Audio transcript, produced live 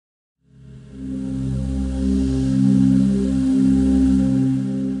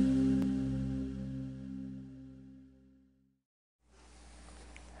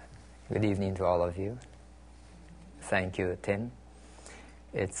evening to all of you. Thank you, Tim.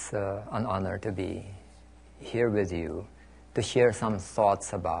 It's an honor to be here with you to share some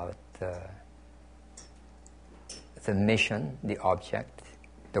thoughts about the mission, the object,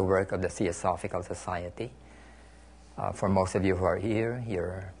 the work of the Theosophical Society. For most of you who are here,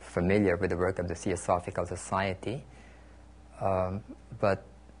 you're familiar with the work of the Theosophical Society. But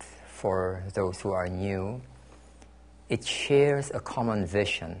for those who are new, it shares a common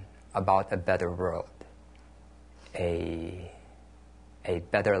vision about a better world, a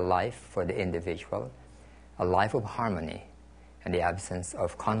better life for the individual, a life of harmony and the absence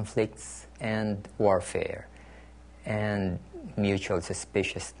of conflicts and warfare and mutual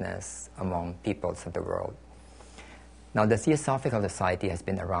suspiciousness among peoples of the world. Now, the Theosophical Society has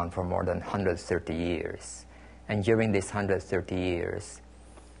been around for more than 130 years, and during these 130 years,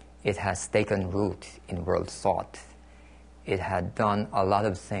 it has taken root in world thought. It had done a lot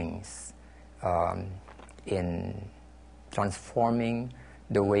of things in transforming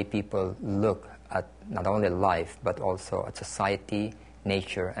the way people look at not only life, but also at society,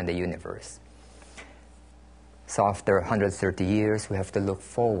 nature, and the universe. So after 130 years, we have to look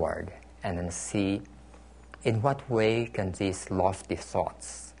forward and then see in what way can these lofty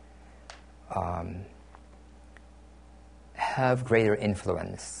thoughts have greater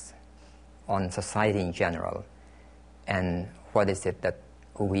influence on society in general, and what is it that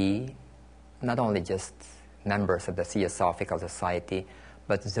we, not only just members of the Theosophical Society,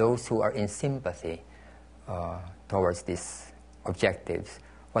 but those who are in sympathy towards these objectives,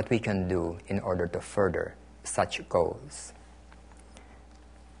 what we can do in order to further such goals.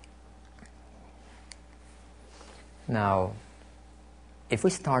 Now, if we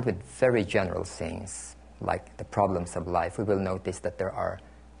start with very general things, like the problems of life, we will notice that there are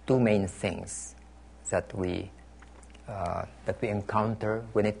two main things that we encounter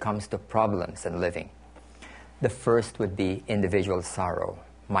when it comes to problems in living. The first would be individual sorrow,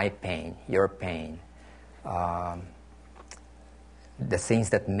 my pain, your pain, the things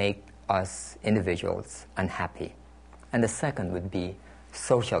that make us individuals unhappy. And the second would be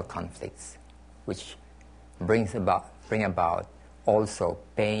social conflicts, which bring about also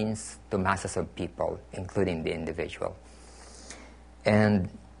pains to masses of people, including the individual. And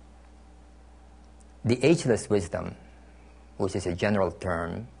the ageless wisdom, which is a general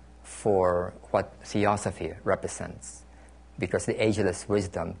term for what theosophy represents, because the ageless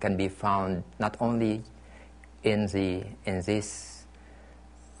wisdom can be found not only in this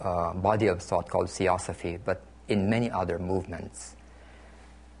body of thought called theosophy, but in many other movements.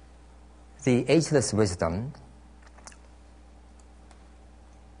 The ageless wisdom,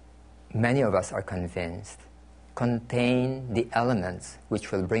 many of us are convinced, contain the elements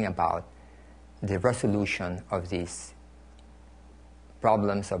which will bring about the resolution of these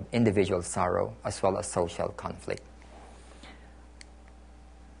problems of individual sorrow as well as social conflict.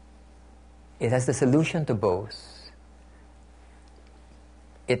 It has the solution to both.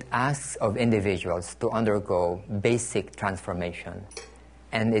 It asks of individuals to undergo basic transformation,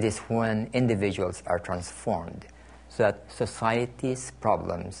 and it is when individuals are transformed so that society's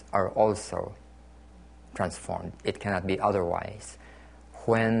problems are also transformed. It cannot be otherwise.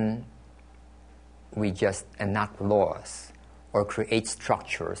 When we just enact laws or create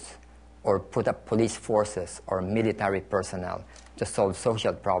structures or put up police forces or military personnel to solve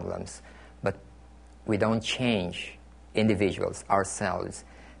social problems, but we don't change individuals, ourselves,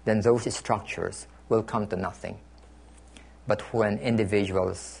 then those structures will come to nothing. But when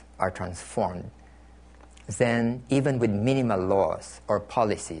individuals are transformed, then even with minimal laws or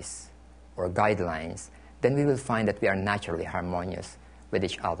policies or guidelines, then we will find that we are naturally harmonious with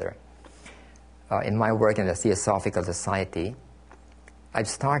each other. In my work in the Theosophical Society, I've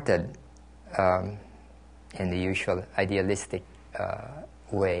started in the usual idealistic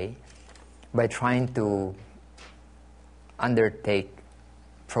way by trying to undertake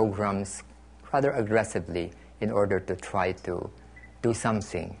programs rather aggressively in order to try to do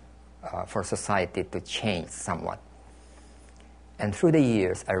something for society to change somewhat. And through the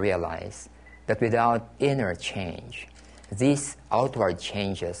years, I realized that without inner change, these outward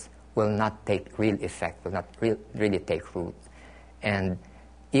changes will not take real effect, will not really take root. And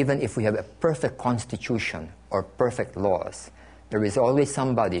even if we have a perfect constitution or perfect laws, there is always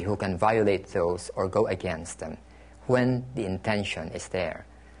somebody who can violate those or go against them when the intention is there.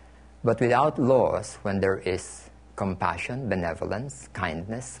 But without laws, when there is compassion, benevolence,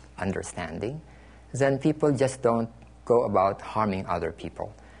 kindness, understanding, then people just don't go about harming other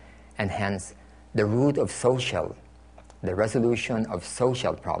people. And hence, the root of the resolution of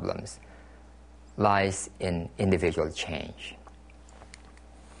social problems lies in individual change.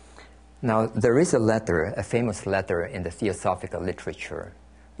 Now, there is a letter, a famous letter in the theosophical literature,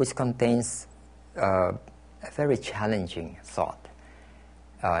 which contains a very challenging thought.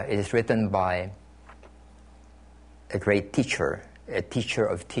 It is written by a great teacher, a teacher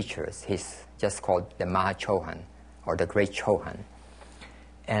of teachers. He's just called the Mahachohan, or the Great Chohan.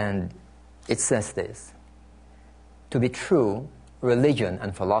 And it says this: to be true, religion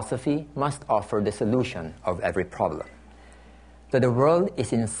and philosophy must offer the solution of every problem. That the world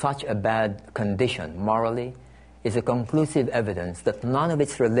is in such a bad condition morally is a conclusive evidence that none of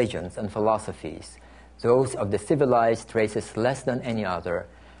its religions and philosophies, those of the civilized races less than any other,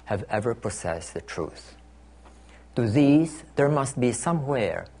 have ever possessed the truth. To these, there must be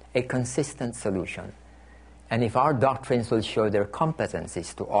somewhere a consistent solution, and if our doctrines will show their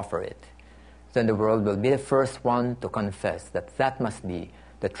competencies to offer it, then the world will be the first one to confess that that must be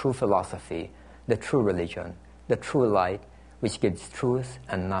the true philosophy, the true religion, the true light, which gives truth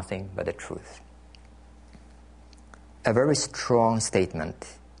and nothing but the truth. A very strong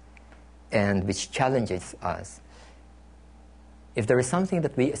statement, and which challenges us. If there is something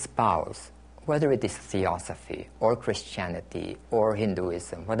that we espouse, whether it is Theosophy or Christianity or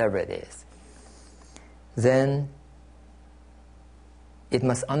Hinduism, whatever it is, then it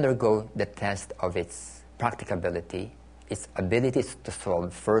must undergo the test of its practicability, its ability to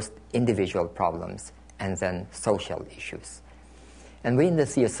solve first individual problems and then social issues. And we in the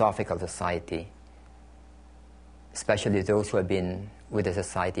Theosophical Society, especially those who have been with the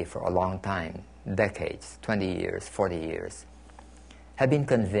society for a long time, decades, 20 years, 40 years, have been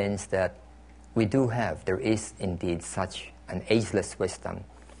convinced that there is indeed such an ageless wisdom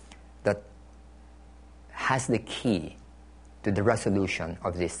that has the key to the resolution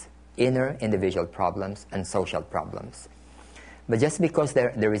of these inner individual problems and social problems. But just because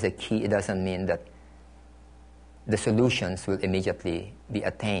there is a key, it doesn't mean that the solutions will immediately be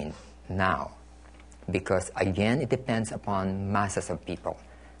attained now. Because again, it depends upon masses of people,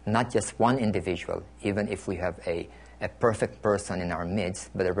 not just one individual. Even if we have a perfect person in our midst,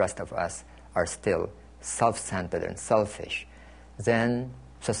 but the rest of us are still self-centered and selfish, then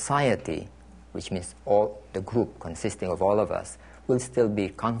society, which means all the group consisting of all of us, will still be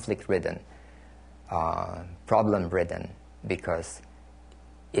conflict-ridden, problem-ridden, because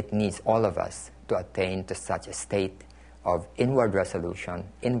it needs all of us to attain to such a state of inward resolution,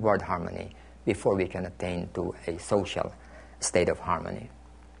 inward harmony, before we can attain to a social state of harmony.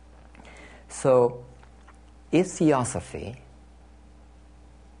 So, if Theosophy,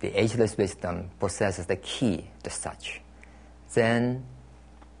 the ageless wisdom, possesses the key to such, then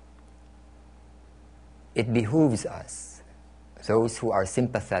it behooves us, those who are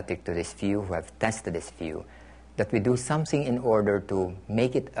sympathetic to this view, who have tested this view, that we do something in order to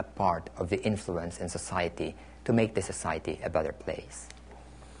make it a part of the influence in society, to make the society a better place.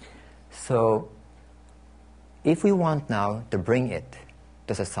 So, if we want now to bring it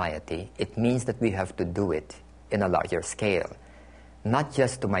to society, it means that we have to do it in a larger scale. Not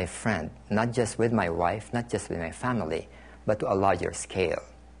just to my friend, not just with my wife, not just with my family, but to a larger scale.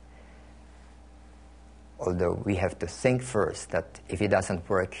 Although we have to think first that if it doesn't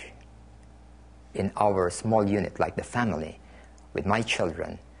work in our small unit, like the family, with my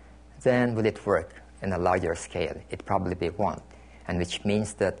children, then will it work in a larger scale? It probably won't. And which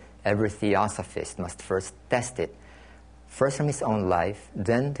means that every theosophist must first test it, first from his own life,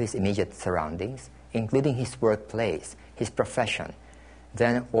 then to his immediate surroundings, including his workplace, his profession,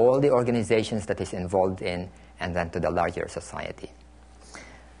 then all the organizations that he's involved in, and then to the larger society.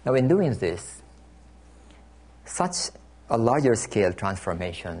 Now, in doing this, such a larger scale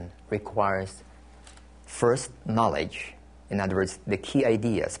transformation requires first knowledge, in other words, the key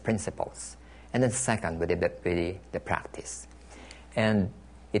ideas, principles, and then second, with the practice. And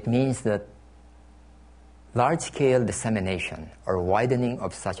it means that large-scale dissemination or widening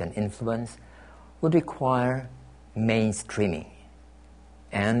of such an influence would require mainstreaming.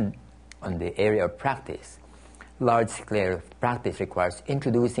 And on the area of practice, large-scale practice requires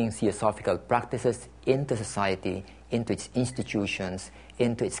introducing theosophical practices into society, into its institutions,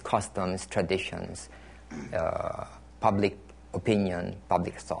 into its customs, traditions, public opinion,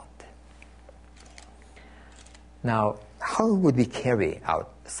 public thought. Now, how would we carry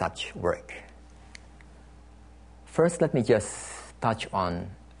out such work? First, let me just touch on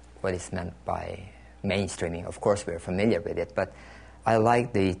what is meant by mainstreaming. Of course, we're familiar with it, but I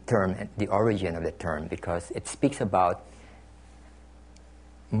like the term, the origin of the term, because it speaks about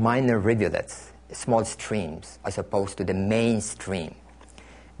minor rivulets, small streams, as opposed to the mainstream.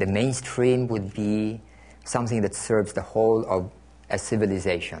 The mainstream would be something that serves the whole of a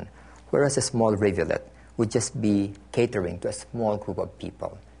civilization, whereas a small rivulet would just be catering to a small group of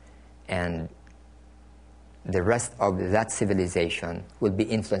people. and the rest of that civilization will be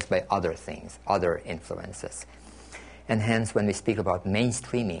influenced by other things, other influences. And hence, when we speak about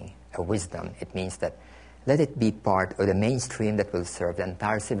mainstreaming a wisdom, it means that let it be part of the mainstream that will serve the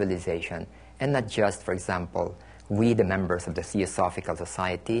entire civilization, and not just, for example, we, the members of the Theosophical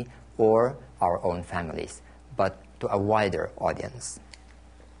Society, or our own families, but to a wider audience.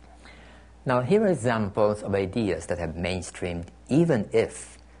 Now, here are examples of ideas that have mainstreamed, even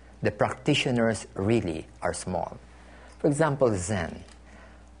if the practitioners really are small. For example, Zen.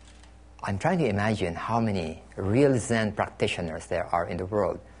 I'm trying to imagine how many real Zen practitioners there are in the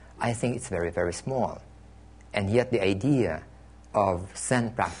world. I think it's very, very small. And yet the idea of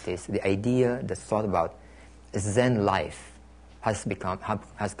Zen practice, the idea that's thought about Zen life has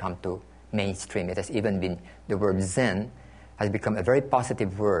come to mainstream. It has even been, the word Zen has become a very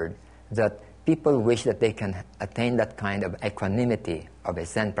positive word that people wish that they can attain that kind of equanimity of a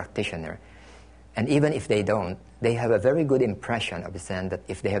Zen practitioner. And even if they don't, they have a very good impression of Zen that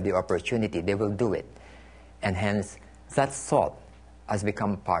if they have the opportunity, they will do it. And hence, that thought has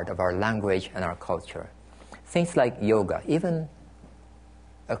become part of our language and our culture. Things like yoga, even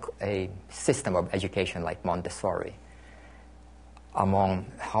a system of education like Montessori. Among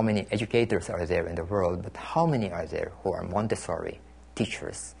how many educators are there in the world, but how many are there who are Montessori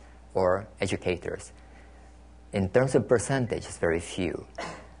teachers or educators? In terms of percentage, it's very few.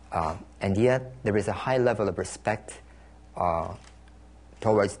 And yet, there is a high level of respect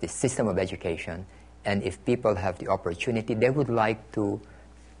towards the system of education, and if people have the opportunity, they would like to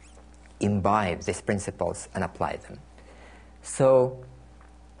imbibe these principles and apply them. So,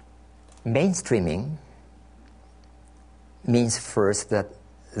 mainstreaming means first that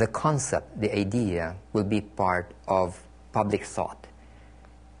the concept, the idea, will be part of public thought.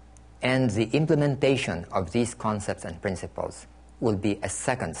 And the implementation of these concepts and principles will be a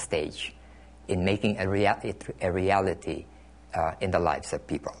second stage in making a reality in the lives of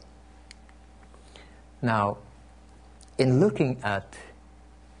people. Now, in looking at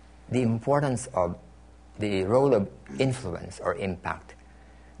the importance of the role of influence or impact,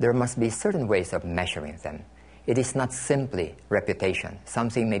 there must be certain ways of measuring them. It is not simply reputation.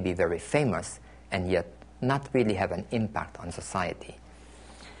 Something may be very famous and yet not really have an impact on society.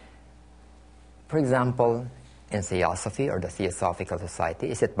 For example, in Theosophy or the Theosophical Society,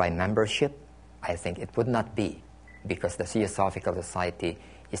 is it by membership? I think it would not be, because the Theosophical Society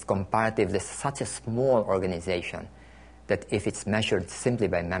is comparatively such a small organization that if it's measured simply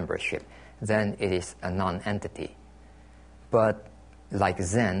by membership, then it is a non-entity. But like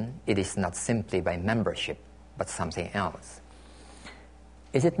Zen, it is not simply by membership, but something else.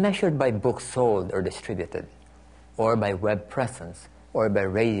 Is it measured by books sold or distributed, or by web presence, or by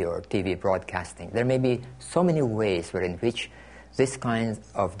radio or TV broadcasting? There may be so many ways in which this kind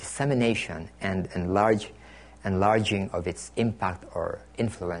of dissemination and enlarging of its impact or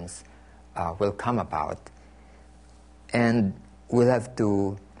influence will come about. And we'll have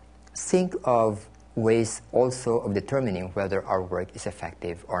to think of ways also of determining whether our work is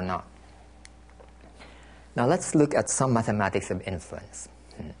effective or not. Now let's look at some mathematics of influence.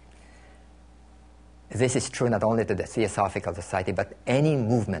 This is true not only to the Theosophical Society, but any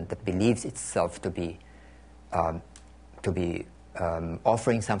movement that believes itself to be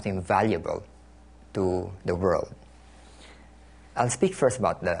offering something valuable to the world. I'll speak first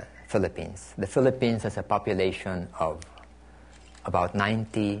about the Philippines. The Philippines has a population of about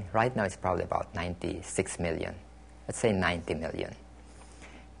 90, right now it's probably about 96 million. Let's say 90 million.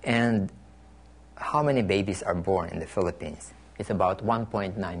 And how many babies are born in the Philippines? It's about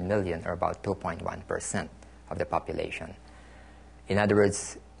 1.9 million, or about 2.1% of the population. In other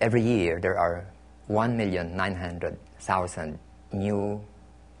words, every year there are 1,900,000 new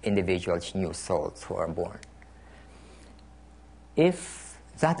individuals, new souls who are born. If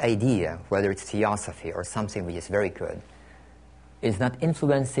that idea, whether it's theosophy or something which is very good, is not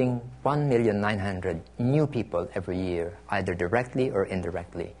influencing 1,900,000 new people every year, either directly or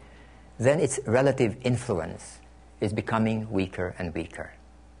indirectly, then its relative influence is becoming weaker and weaker,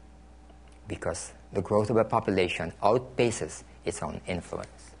 because the growth of a population outpaces its own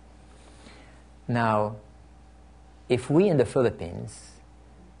influence. Now, if we in the Philippines,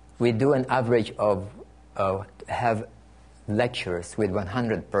 we do an average of have lectures with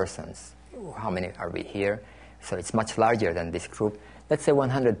 100 persons. How many are we here? So it's much larger than this group. Let's say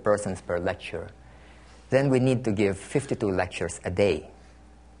 100 persons per lecture. Then we need to give 52 lectures a day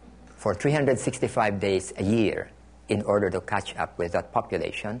for 365 days a year in order to catch up with that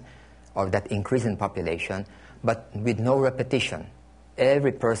population, or that increase in population, but with no repetition.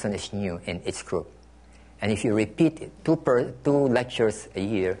 Every person is new in its group. And if you repeat it, two lectures a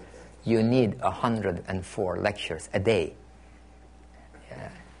year, you need 104 lectures a day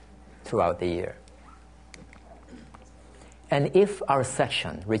throughout the year. And if our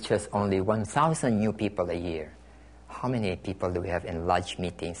section reaches only 1,000 new people a year, how many people do we have in lodge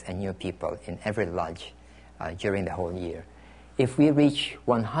meetings and new people in every lodge during the whole year? If we reach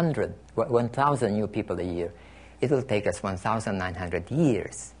 1,000 new people a year, it will take us 1,900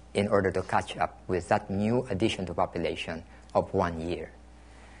 years in order to catch up with that new addition to population of 1 year.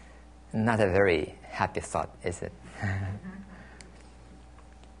 Not a very happy thought, is it?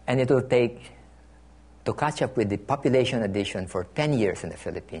 And it will take, to catch up with the population addition for 10 years in the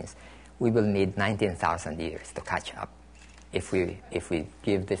Philippines, we will need 19,000 years to catch up if we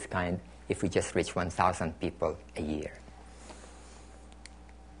give this kind, if we just reach 1,000 people a year.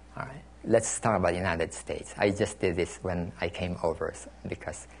 All right, let's talk about the United States. I just did this when I came over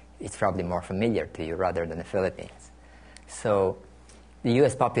because it's probably more familiar to you rather than the Philippines. So the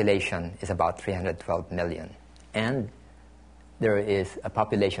U.S. population is about 312 million, and there is a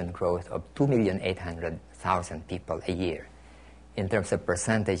population growth of 2,800,000 people a year. In terms of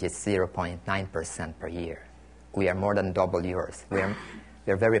percentage, it's 0.9% per year. We are more than double yours. We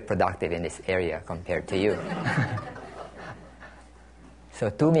are very productive in this area compared to you. So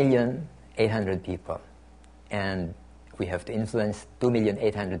 2,800,000 people. And we have to influence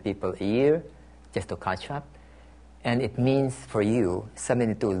 2,800,000 people a year just to catch up. And it means for you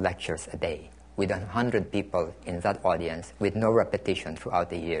 72 lectures a day with 100 people in that audience with no repetition throughout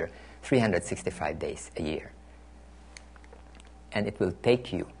the year, 365 days a year. And it will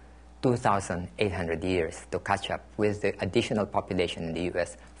take you 2,800 years to catch up with the additional population in the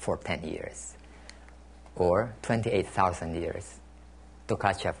U.S. for 10 years, or 28,000 years to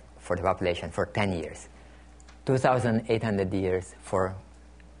catch up for the population for 10 years, 2,800 years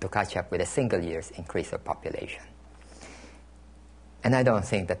to catch up with a single year's increase of population. And I don't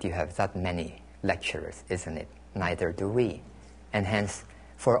think that you have that many lecturers, isn't it? Neither do we. And hence,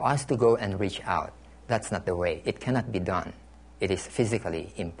 for us to go and reach out, that's not the way. It cannot be done. It is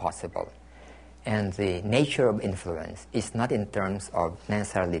physically impossible. And the nature of influence is not in terms of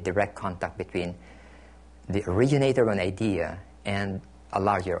necessarily direct contact between the originator of an idea and a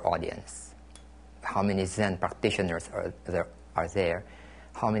larger audience. How many Zen practitioners are there?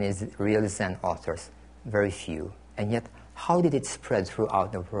 How many real Zen authors? Very few. And yet, how did it spread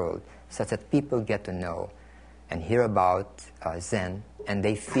throughout the world such that people get to know and hear about Zen, and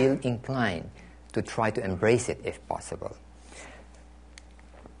they feel inclined to try to embrace it if possible?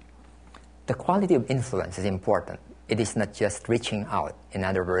 The quality of influence is important. It is not just reaching out. In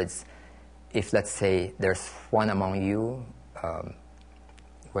other words, if let's say there's one among you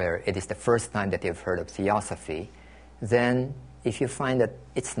where it is the first time that you've heard of Theosophy, then if you find that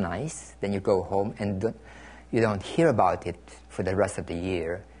it's nice, then you go home and you don't hear about it for the rest of the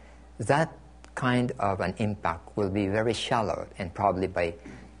year, that kind of an impact will be very shallow, and probably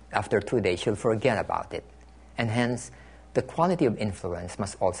after 2 days you'll forget about it. And hence, the quality of influence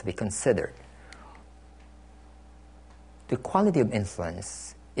must also be considered. The quality of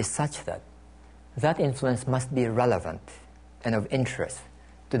influence is such that that influence must be relevant and of interest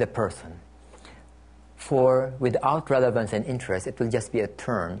to the person. For without relevance and interest, it will just be a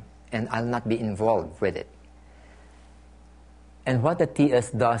term, and I'll not be involved with it. And what the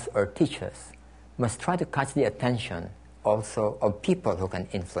TS does or teaches must try to catch the attention also of people who can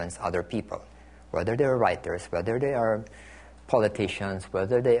influence other people, whether they are writers, whether they are politicians,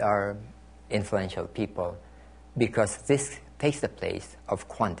 whether they are influential people, because this takes the place of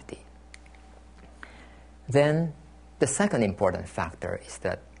quantity. Then the second important factor is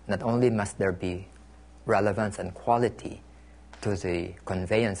that not only must there be relevance and quality to the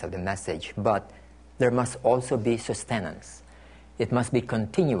conveyance of the message, but there must also be sustenance. It must be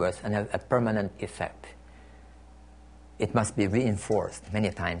continuous and have a permanent effect. It must be reinforced many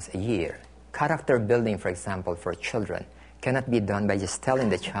times a year. Character building, for example, for children cannot be done by just telling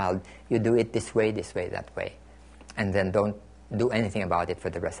the child, you do it this way, that way, and then don't do anything about it for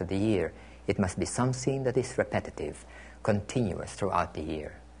the rest of the year. It must be something that is repetitive, continuous throughout the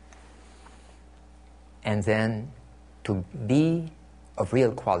year. And then, to be of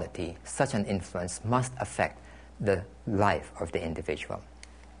real quality, such an influence must affect the life of the individual.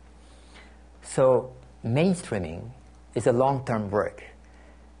 So, mainstreaming is a long-term work.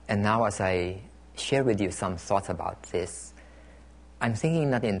 And now as I share with you some thoughts about this, I'm thinking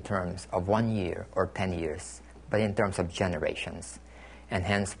not in terms of 1 year or 10 years, but in terms of generations. And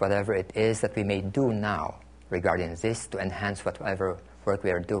hence, whatever it is that we may do now regarding this to enhance whatever work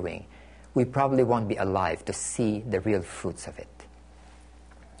we are doing, we probably won't be alive to see the real fruits of it.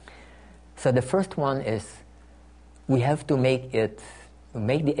 So the first one is we have to make it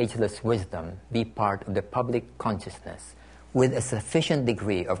make the ageless wisdom be part of the public consciousness with a sufficient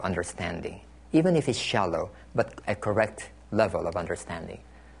degree of understanding, even if it's shallow, but a correct level of understanding.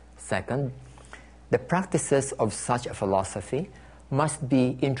 Second, the practices of such a philosophy must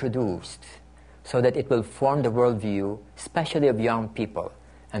be introduced so that it will form the worldview, especially of young people,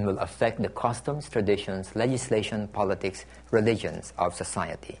 and will affect the customs, traditions, legislation, politics, religions of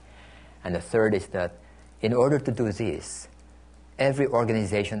society. And the third is that in order to do this, every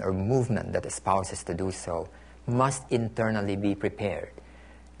organization or movement that espouses to do so must internally be prepared.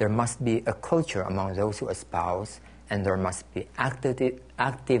 There must be a culture among those who espouse, and there must be active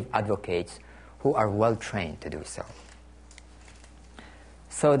advocates who are well trained to do so.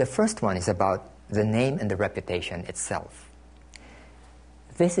 So the first one is about the name and the reputation itself.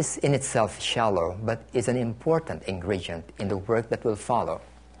 This is in itself shallow, but is an important ingredient in the work that will follow.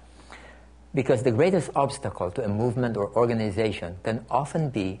 Because the greatest obstacle to a movement or organization can often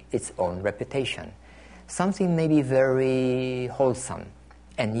be its own reputation. Something may be very wholesome,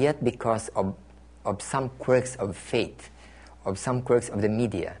 and yet because of some quirks of fate, of some quirks of the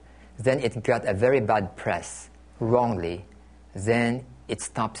media, then it got a very bad press wrongly, then it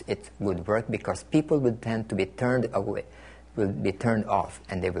stops its good work because people would tend to be turned away, will be turned off,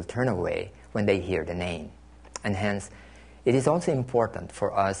 and they will turn away when they hear the name. And hence, it is also important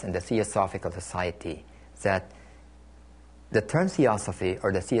for us in the Theosophical Society that the term Theosophy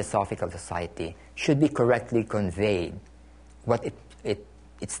or the Theosophical Society should be correctly conveyed, what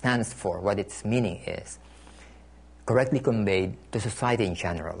it stands for, what its meaning is, correctly conveyed to society in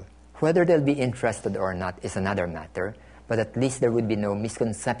general. Whether they'll be interested or not is another matter, but at least there would be no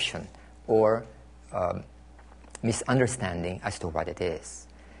misconception or misunderstanding as to what it is.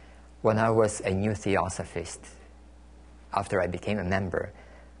 When I was a new Theosophist, after I became a member,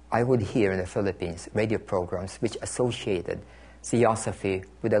 I would hear in the Philippines radio programs which associated Theosophy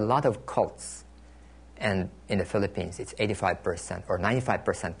with a lot of cults. And in the Philippines, it's 85% or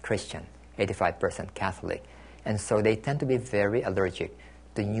 95% Christian, 85% Catholic. And so they tend to be very allergic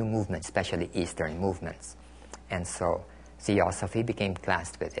to new movements, especially Eastern movements. And so Theosophy became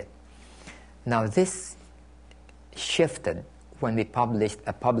classed with it. Now this shifted when we published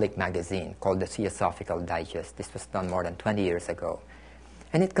a public magazine called the Theosophical Digest. This was done more than 20 years ago.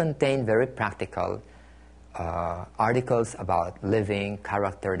 And it contained very practical articles about living,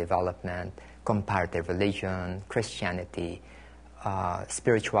 character development, comparative religion, Christianity,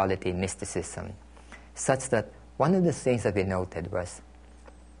 spirituality, mysticism, such that one of the things that we noted was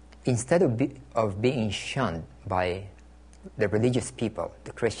instead of being shunned by the religious people,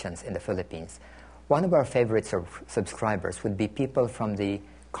 the Christians in the Philippines, one of our favorite subscribers would be people from the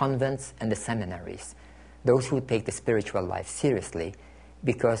convents and the seminaries, those who take the spiritual life seriously,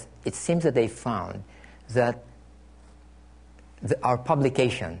 because it seems that they found that our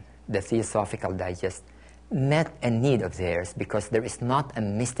publication, the Theosophical Digest, met a need of theirs because there is not a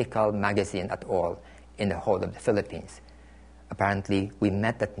mystical magazine at all in the whole of the Philippines. Apparently, we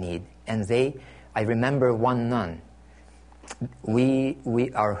met that need, and I remember one nun.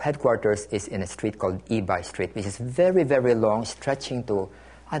 Our headquarters is in a street called Ibay Street, which is very, very long, stretching to,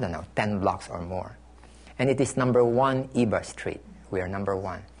 10 blocks or more. And it is number 1 Ibay Street. We are number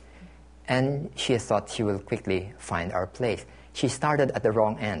 1. And she thought she will quickly find our place. She started at the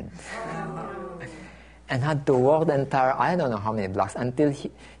wrong end and had to walk the entire, I don't know how many blocks, until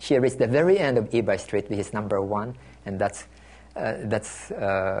she reached the very end of Ibay Street, which is number 1, and that's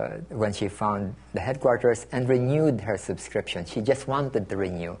when she found the headquarters and renewed her subscription. She just wanted to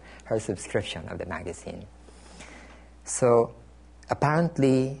renew her subscription of the magazine. So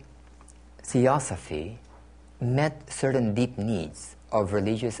apparently, Theosophy met certain deep needs of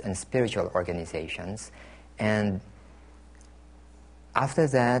religious and spiritual organizations, and after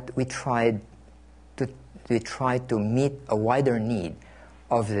that, we tried to meet a wider need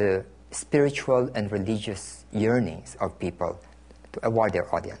of the spiritual and religious yearnings of people to a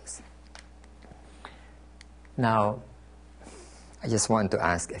wider audience. Now, I just want to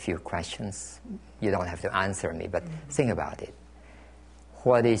ask a few questions. You don't have to answer me, but think about it.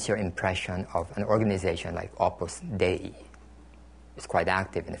 What is your impression of an organization like Opus Dei? It's quite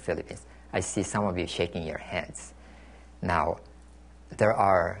active in the Philippines. I see some of you shaking your heads. Now, there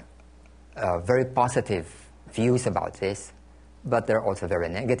are very positive views about this, but there are also very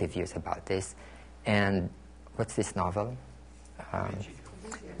negative views about this. And what's this novel?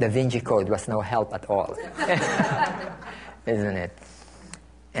 Da Vinci Code was no help at all, isn't it?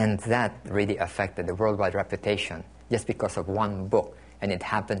 And that really affected the worldwide reputation just because of one book, and it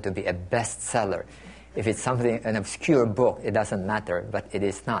happened to be a bestseller. If it's an obscure book, it doesn't matter, but it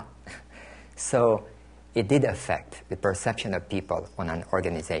is not. So it did affect the perception of people on an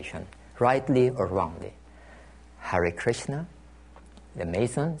organization, rightly or wrongly. Hare Krishna, the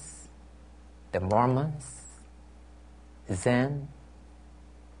Masons, the Mormons, Zen,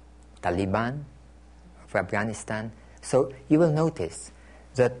 Taliban of Afghanistan. So you will notice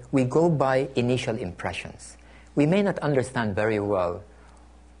that we go by initial impressions. We may not understand very well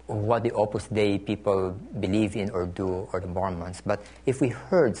what the Opus Dei people believe in or do, or the Mormons, but if we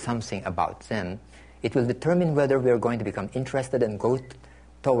heard something about them, it will determine whether we are going to become interested and go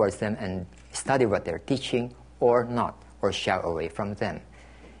towards them and study what they're teaching or not, or shy away from them.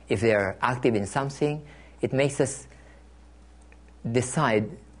 If they are active in something, it makes us decide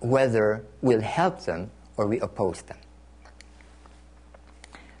whether we'll help them or we oppose them.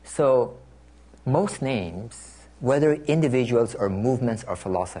 So most names, whether individuals or movements or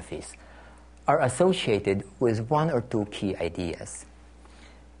philosophies, are associated with one or two key ideas.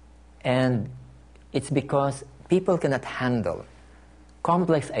 And it's because people cannot handle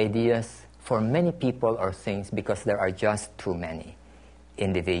complex ideas for many people or things because there are just too many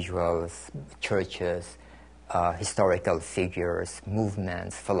individuals, churches, historical figures,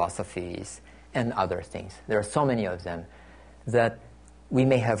 movements, philosophies, and other things. There are so many of them that we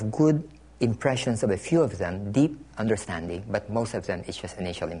may have good impressions of a few of them, deep understanding, but most of them is just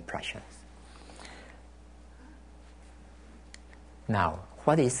initial impressions. Now,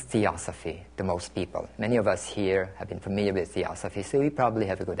 what is theosophy to most people? Many of us here have been familiar with theosophy, so we probably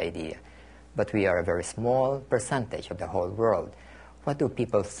have a good idea. But we are a very small percentage of the whole world. What do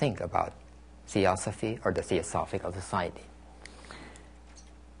people think about theosophy or the Theosophical Society?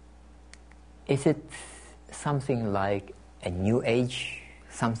 Is it something like a New Age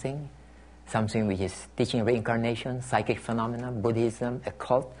something which is teaching reincarnation, psychic phenomena, Buddhism,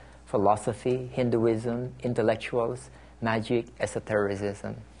 occult, philosophy, Hinduism, intellectuals, magic,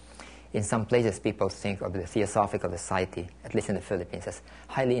 esotericism? In some places, people think of the Theosophical Society, at least in the Philippines, as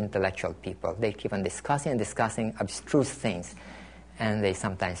highly intellectual people. They keep on discussing abstruse things, and they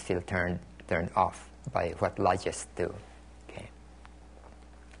sometimes feel turned off by what lodges do. Okay?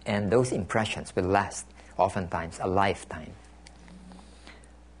 And those impressions will last, oftentimes, a lifetime.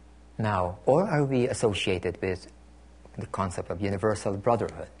 Now, or are we associated with the concept of universal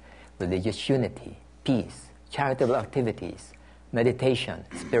brotherhood, religious unity, peace, charitable activities, meditation,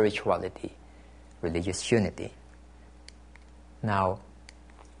 spirituality, religious unity? Now,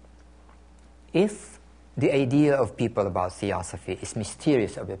 if the idea of people about theosophy is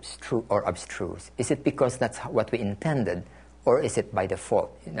mysterious or abstruse, is it because that's what we intended, or is it by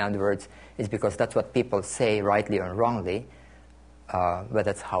default? In other words, it's because that's what people say, rightly or wrongly, but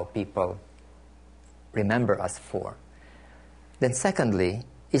that's how people remember us for. Then secondly,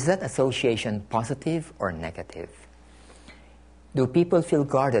 is that association positive or negative? Do people feel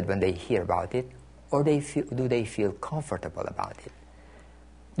guarded when they hear about it, or do they feel comfortable about it?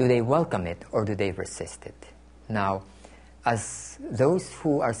 Do they welcome it, or do they resist it? Now, as those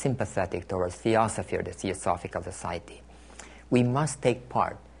who are sympathetic towards theosophy or the Theosophical Society, we must take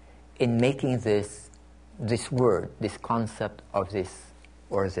part in making this word, this concept of this,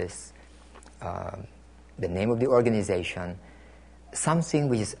 or this, the name of the organization, something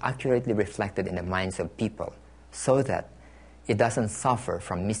which is accurately reflected in the minds of people, so that it doesn't suffer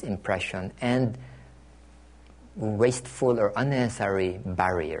from misimpression and wasteful or unnecessary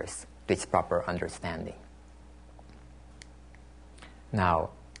barriers to its proper understanding. Now,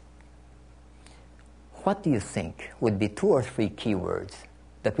 what do you think would be 2 or 3 keywords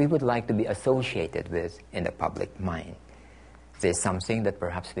that we would like to be associated with in the public mind? This is something that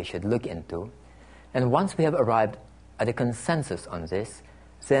perhaps we should look into. And once we have arrived at a consensus on this,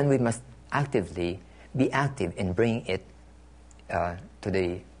 then we must be active in bringing it to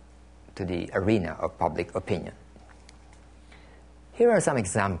the arena of public opinion. Here are some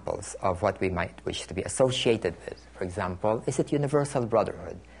examples of what we might wish to be associated with. For example, is it universal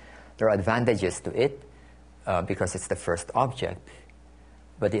brotherhood? There are advantages to it because it's the first object,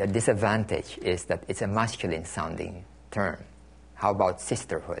 but the disadvantage is that it's a masculine-sounding term. How about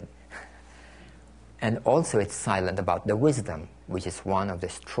sisterhood? And also it's silent about the wisdom, which is one of the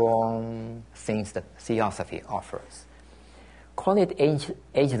strong things that theosophy offers. Call it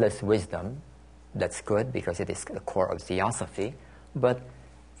ageless wisdom. That's good because it is the core of theosophy, but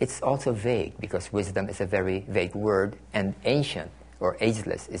it's also vague because wisdom is a very vague word, and ancient or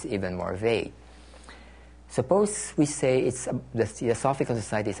ageless is even more vague. Suppose we say the Theosophical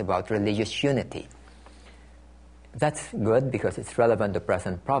Society is about religious unity. That's good because it's relevant to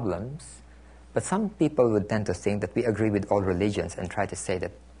present problems, but some people would tend to think that we agree with all religions and try to say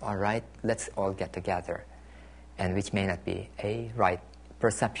that, all right, let's all get together, and which may not be a right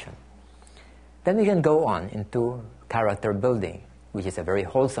perception. Then we can go on into character building, which is a very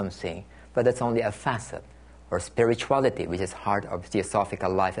wholesome thing, but that's only a facet, or spirituality, which is heart of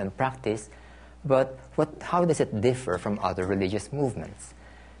theosophical life and practice, but how does it differ from other religious movements?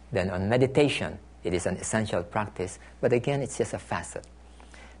 Then on meditation, it is an essential practice, but again, it's just a facet.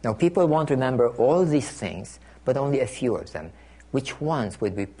 Now, people won't remember all these things, but only a few of them. Which ones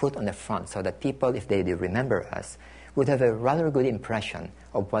would we put on the front so that people, if they do remember us, would have a rather good impression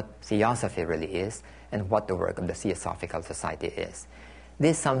of what Theosophy really is and what the work of the Theosophical Society is?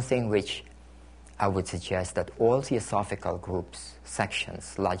 This is something which I would suggest that all Theosophical groups,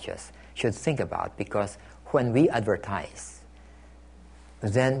 sections, lodges should think about, because when we advertise,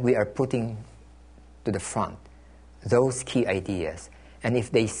 then we are putting to the front those key ideas. And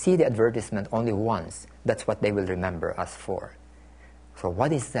if they see the advertisement only once, that's what they will remember us for. So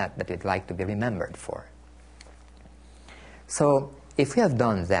what is that we'd like to be remembered for? So if we have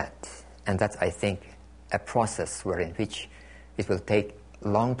done that, and that's, I think, a process in which it will take a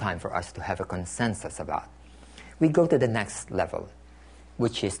long time for us to have a consensus about, we go to the next level,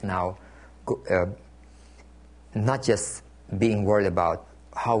 which is now not just being worried about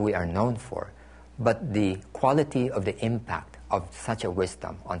how we are known for, but the quality of the impact of such a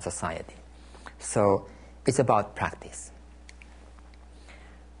wisdom on society. So it's about practice.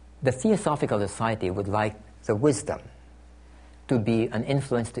 The Theosophical Society would like the wisdom to be an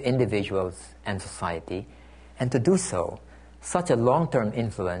influence to individuals and society, and to do so, such a long-term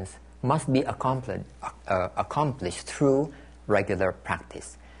influence must be accomplished through regular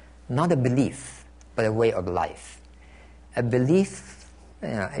practice. Not a belief, but a way of life. A belief,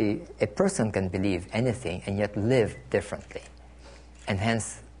 a person can believe anything and yet live differently. And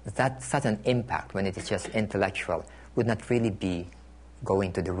hence, that such an impact, when it is just intellectual, would not really be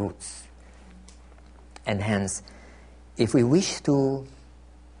going to the roots. And hence, if we wish to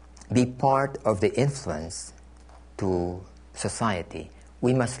be part of the influence to society,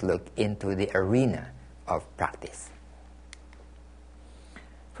 we must look into the arena of practice.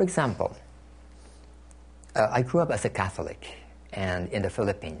 For example, I grew up as a Catholic, and in the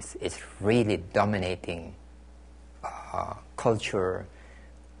Philippines, it's really dominating culture,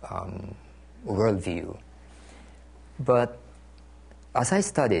 worldview. But as I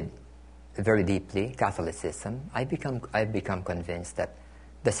studied very deeply Catholicism, I become convinced that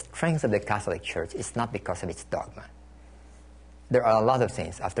the strength of the Catholic Church is not because of its dogma. There are a lot of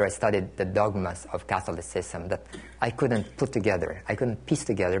things after I studied the dogmas of Catholicism that I couldn't put together, I couldn't piece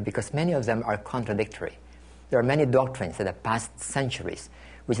together, because many of them are contradictory. There are many doctrines that have passed centuries,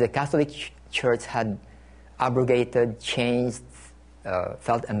 which the Catholic Church had abrogated, changed,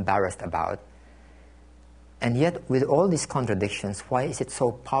 felt embarrassed about. And yet, with all these contradictions, why is it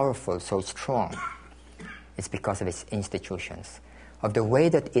so powerful, so strong? It's because of its institutions, of the way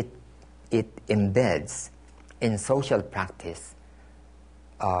that it embeds in social practice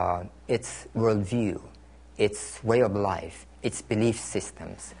its worldview, its way of life, its belief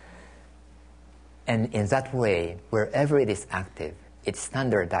systems. And in that way, wherever it is active, it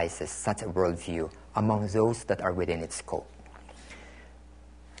standardizes such a worldview among those that are within its scope.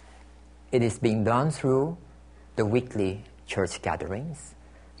 It is being done through the weekly church gatherings,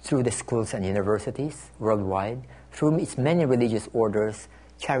 through the schools and universities worldwide, through its many religious orders,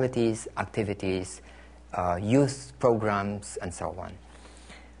 charities, activities, youth programs, and so on.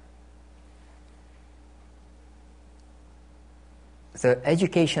 The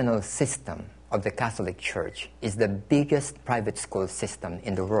educational system of the Catholic Church is the biggest private school system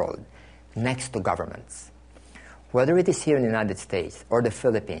in the world, next to governments. Whether it is here in the United States, or the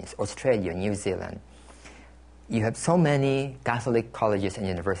Philippines, Australia, New Zealand, you have so many Catholic colleges and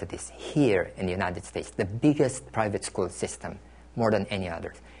universities here in the United States, the biggest private school system, more than any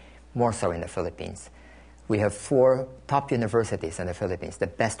others, more so in the Philippines. We have 4 top universities in the Philippines, the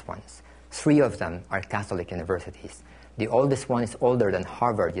best ones. 3 of them are Catholic universities. The oldest one is older than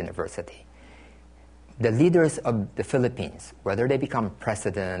Harvard University. The leaders of the Philippines, whether they become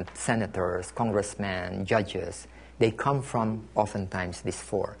president, senators, congressmen, judges, they come from oftentimes these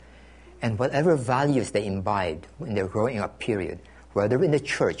 4. And whatever values they imbibe in their growing up period, whether in the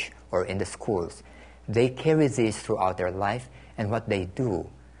church or in the schools, they carry these throughout their life, and what they do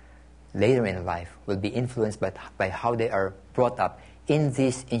later in life will be influenced by how they are brought up in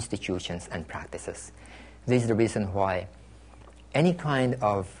these institutions and practices. This is the reason why any kind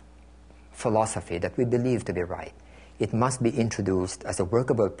of philosophy that we believe to be right, it must be introduced as a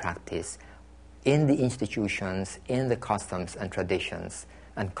workable practice in the institutions, in the customs and traditions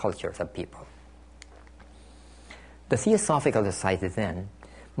and cultures of people. The Theosophical Society then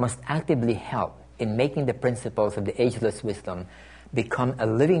must actively help in making the principles of the ageless wisdom become a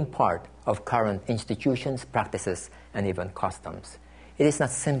living part of current institutions, practices, and even customs. It is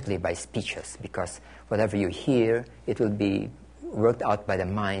not simply by speeches, because whatever you hear, it will be worked out by the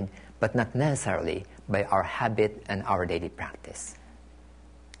mind, but not necessarily by our habit and our daily practice.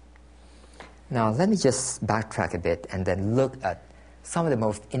 Now, let me just backtrack a bit and then look at some of the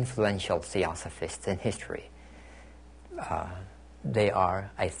most influential Theosophists in history. They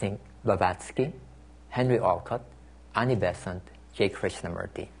are, I think, Blavatsky, Henry Olcott, Annie Besant, J.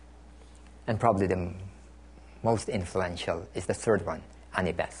 Krishnamurti. And probably the most influential is the third one,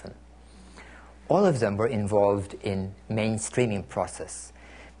 Annie Besant. All of them were involved in mainstreaming process.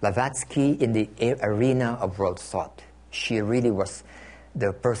 Blavatsky in the arena of world thought. She really was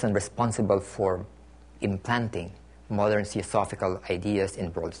the person responsible for implanting modern theosophical ideas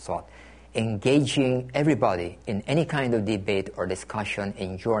in world thought, engaging everybody in any kind of debate or discussion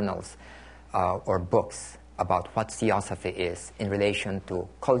in journals or books about what theosophy is in relation to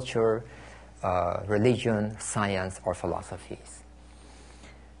culture, religion, science, or philosophies.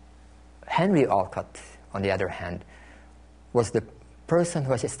 Henry Olcott, on the other hand, was the person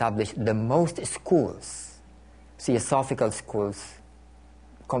who has established the most schools, theosophical schools,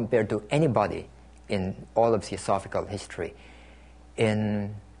 compared to anybody in all of theosophical history.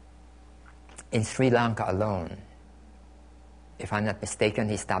 In Sri Lanka alone, if I'm not mistaken,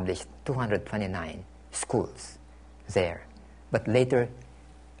 he established 229 schools there. But later,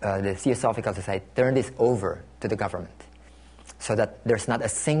 the Theosophical Society turned this over to the government, so that there's not a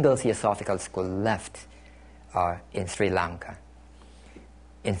single theosophical school left in Sri Lanka.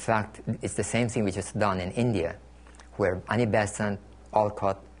 In fact, it's the same thing which was done in India, where Annie Besant,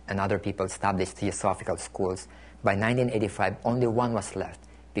 Olcott, and other people established theosophical schools. By 1985, only one was left,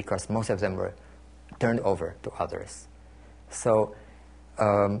 because most of them were turned over to others. So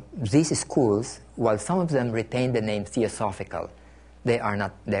these schools, while some of them retain the name theosophical, they are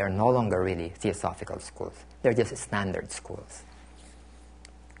no longer really theosophical schools. They're just standard schools.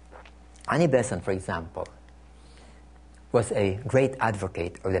 Annie Besant, for example, was a great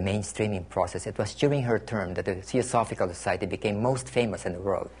advocate of the mainstreaming process. It was during her term that the Theosophical Society became most famous in the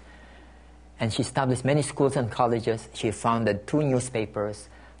world. And she established many schools and colleges. She founded 2 newspapers,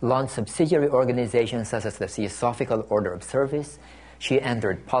 launched subsidiary organizations such as the Theosophical Order of Service. She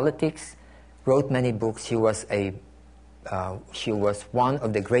entered politics, wrote many books. She was one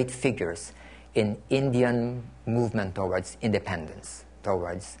of the great figures in Indian movement towards independence,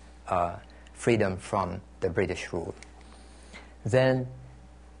 towards freedom from the British rule. Then,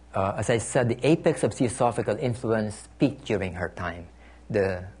 as I said, the apex of theosophical influence peaked during her time.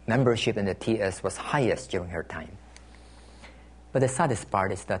 The membership in the TS was highest during her time. But the saddest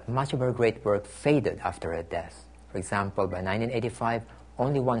part is that much of her great work faded after her death. For example, by 1985,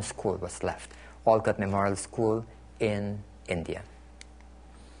 only one school was left, Olcott Memorial School in India.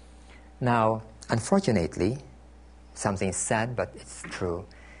 Now, unfortunately, something sad, but it's true,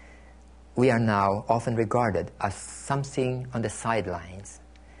 we are now often regarded as something on the sidelines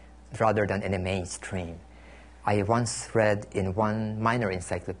rather than in the mainstream. I once read in one minor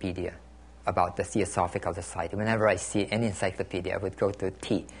encyclopedia about the Theosophical Society. Whenever I see any encyclopedia, I would go to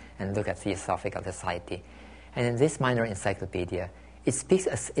T and look at Theosophical Society. And in this minor encyclopedia, it speaks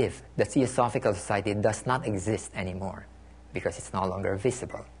as if the Theosophical Society does not exist anymore because it's no longer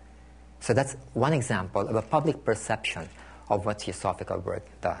visible. So that's one example of a public perception of what theosophical work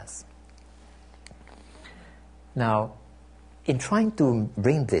does. Now, in trying to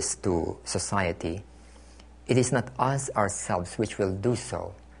bring this to society, it is not us ourselves which will do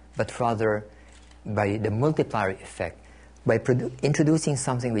so, but rather by the multiplier effect, by introducing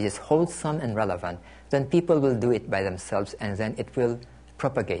something which is wholesome and relevant, then people will do it by themselves, and then it will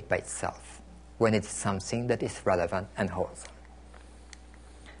propagate by itself when it's something that is relevant and wholesome.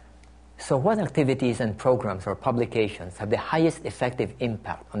 So what activities and programs or publications have the highest effective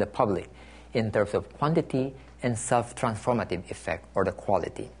impact on the public in terms of quantity and self-transformative effect, or the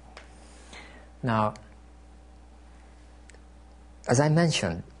quality? Now, as I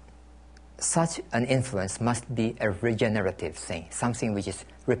mentioned, such an influence must be a regenerative thing, something which is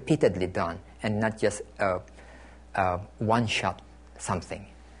repeatedly done and not just a one-shot something.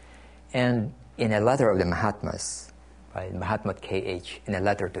 And in a letter of the Mahatmas, by Mahatma K.H., in a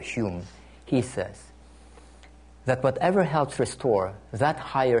letter to Hume, he says that whatever helps restore that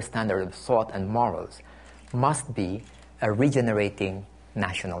higher standard of thought and morals must be a regenerating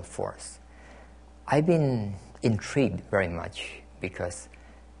national force. I've been intrigued very much because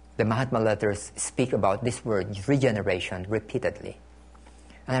the Mahatma letters speak about this word regeneration repeatedly.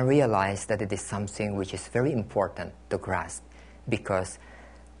 And I realized that it is something which is very important to grasp, because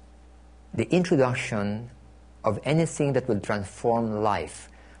the introduction of anything that will transform life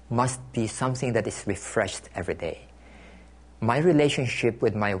must be something that is refreshed every day. My relationship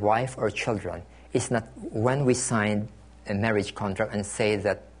with my wife or children is not when we sign a marriage contract and say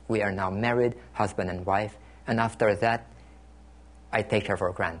that we are now married, husband and wife, and after that, I take her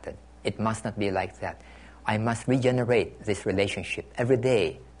for granted. It must not be like that. I must regenerate this relationship every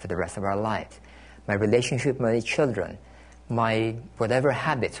day for the rest of our lives. My relationship with my children, my whatever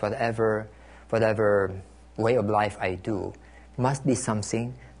habits, whatever way of life I do, must be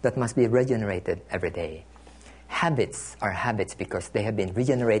something that must be regenerated every day. Habits are habits because they have been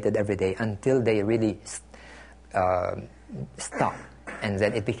regenerated every day until they really stop, and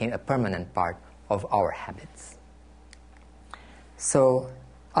then it became a permanent part of our habits. So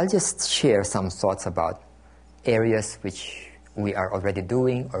I'll just share some thoughts about areas which we are already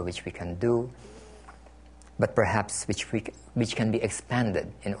doing or which we can do, but perhaps which can be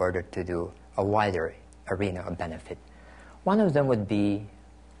expanded in order to do a wider arena of benefit. One of them would be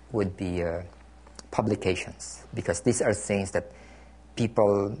publications, because these are things that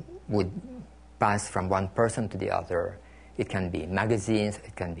people would pass from one person to the other. It can be magazines,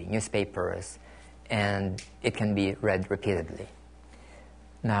 it can be newspapers, and it can be read repeatedly.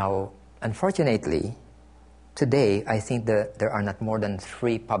 Now, unfortunately, today I think that there are not more than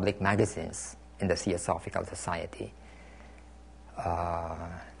 3 public magazines in the Theosophical Society.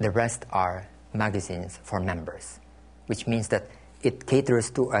 The rest are magazines for members, which means that it caters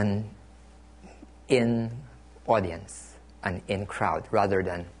to an in-audience, an in-crowd, rather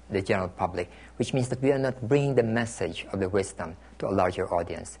than the general public, which means that we are not bringing the message of the wisdom to a larger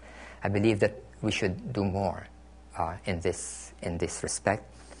audience. I believe that we should do more in this respect.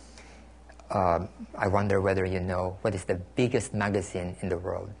 I wonder whether you know what is the biggest magazine in the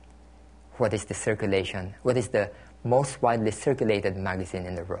world. What is the circulation? What is the most widely circulated magazine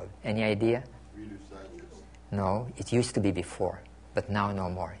in the world? Any idea? No, it used to be before, but now no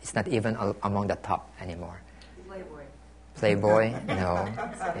more. It's not even among the top anymore. Playboy. Playboy? No.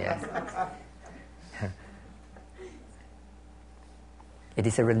 Yes. It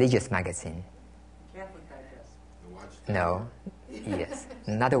is a religious magazine. Catholic Digest. No. Yes.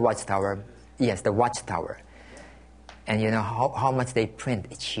 Not a Watchtower. Yes, the Watchtower. And you know how much they print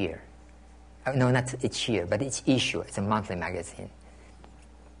each year? No, not each year, but each issue. It's a monthly magazine.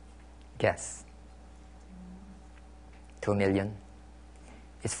 Guess. 2 million?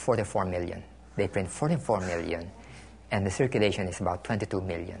 It's 44 million. They print 44 million, and the circulation is about 22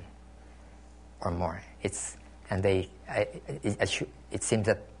 million or more. It seems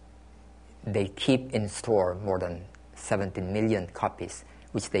that they keep in store more than 17 million copies,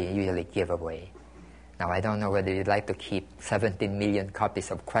 which they usually give away. Now, I don't know whether you'd like to keep 17 million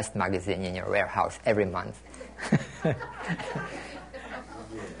copies of Quest magazine in your warehouse every month.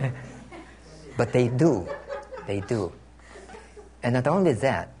 But they do. They do. And not only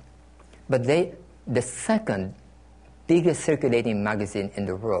that, but the second biggest circulating magazine in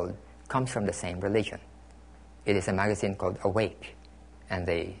the world comes from the same religion. It is a magazine called Awake, and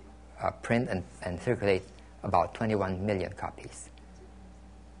they print and circulate about 21 million copies.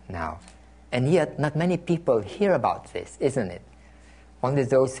 Now, and yet not many people hear about this, isn't it? Only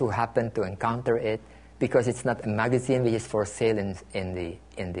those who happen to encounter it, because it's not a magazine which is for sale in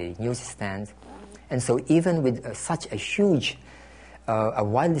the newsstands. And so even with such a huge, a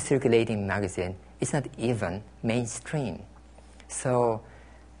widely circulating magazine, it's not even mainstream. So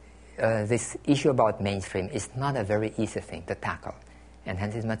this issue about mainstream is not a very easy thing to tackle, and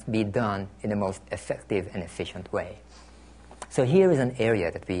hence it must be done in the most effective and efficient way. So here is an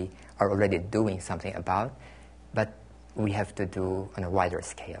area that we are already doing something about, but we have to do on a wider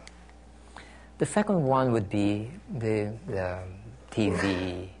scale. The second one would be the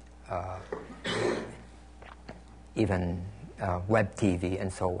TV, even web TV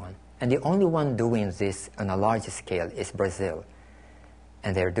and so on. And the only one doing this on a large scale is Brazil.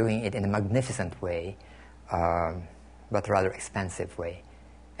 And they're doing it in a magnificent way, but rather expensive way.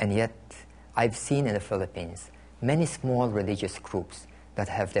 And yet, I've seen in the Philippines many small religious groups that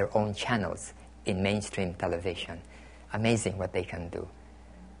have their own channels in mainstream television. Amazing what they can do.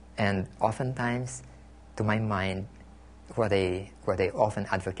 And oftentimes, to my mind, what they often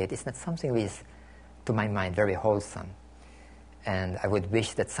advocate is not something which is, to my mind, very wholesome. And I would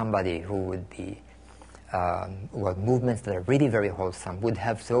wish that somebody who would be, movements that are really very wholesome would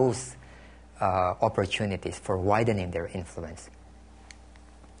have those opportunities for widening their influence.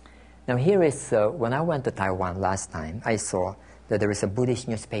 Now here is, when I went to Taiwan last time, I saw that there is a Buddhist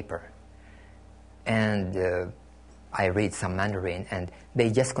newspaper. And I read some Mandarin, and they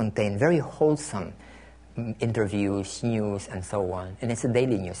just contain very wholesome interviews, news, and so on. And it's a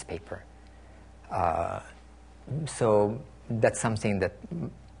daily newspaper. So that's something that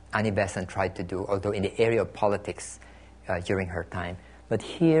Annie Besant tried to do, although in the area of politics during her time. But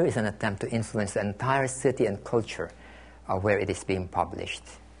here is an attempt to influence the entire city and culture where it is being published.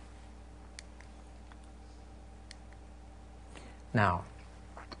 Now,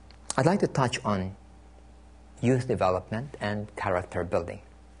 I'd like to touch on youth development and character building.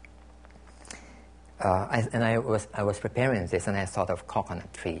 I was preparing this, and I thought of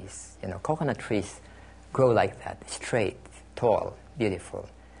coconut trees. You know, coconut trees grow like that, straight, tall, beautiful.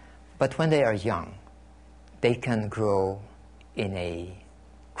 But when they are young, they can grow in a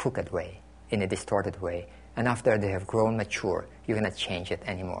crooked way, in a distorted way. And after they have grown mature, you cannot change it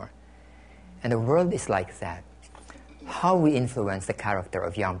anymore. And the world is like that. How we influence the character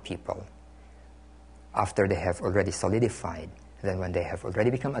of young people after they have already solidified, then when they have already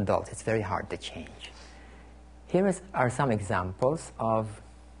become adults, it's very hard to change. Here are some examples of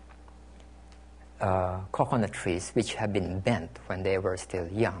coconut trees which have been bent when they were still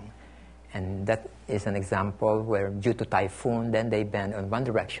young. And that is an example where, due to typhoon, then they bend in one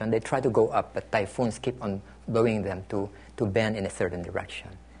direction. They try to go up, but typhoons keep on blowing them to bend in a certain direction.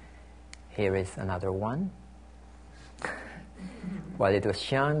 Here is another one. While it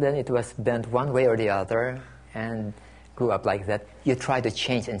was young, then it was bent one way or the other and grew up like that. You try to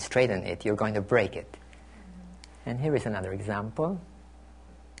change and straighten it, you're going to break it. And here is another example.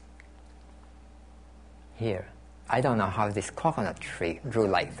 Here. I don't know how this coconut tree grew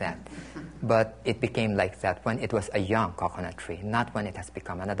like that, but it became like that when it was a young coconut tree, not when it has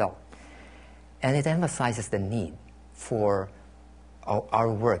become an adult. And it emphasizes the need for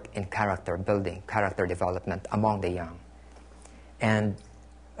our work in character building, character development among the young. And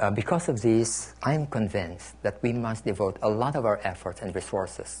because of this, I'm convinced that we must devote a lot of our efforts and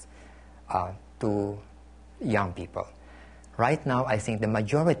resources to young people. Right now, I think the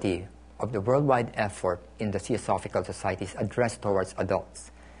majority of the worldwide effort in the Theosophical Society is addressed towards adults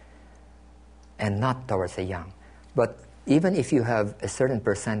and not towards the young. But even if you have a certain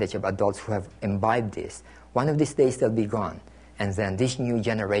percentage of adults who have imbibed this, one of these days they'll be gone, and then this new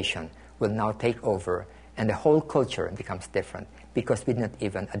generation will now take over, and the whole culture becomes different because we didn't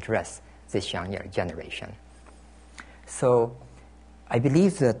even address this younger generation. So I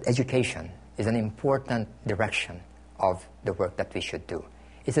believe that education is an important direction of the work that we should do.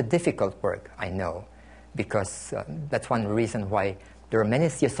 It's a difficult work, I know, because that's one reason why there are many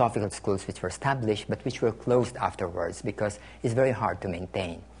theosophical schools which were established but which were closed afterwards, because it's very hard to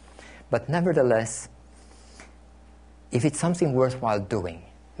maintain. But nevertheless, if it's something worthwhile doing,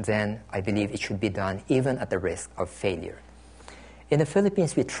 then I believe it should be done even at the risk of failure. In the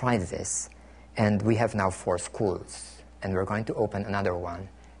Philippines, we tried this, and we have now 4 schools, and we're going to open another one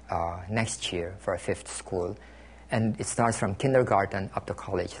next year for a 5th school. And it starts from kindergarten up to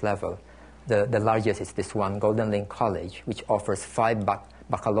college level. The largest is this one, Golden Link College, which offers 5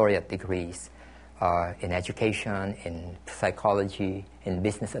 baccalaureate degrees in education, in psychology, in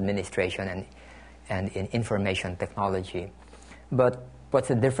business administration, and in information technology. But what's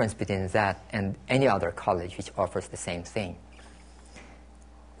the difference between that and any other college which offers the same thing?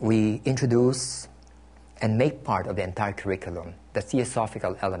 We introduce and make part of the entire curriculum the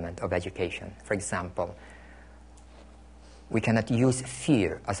theosophical element of education. For example, we cannot use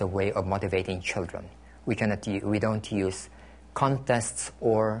fear as a way of motivating children. We don't use contests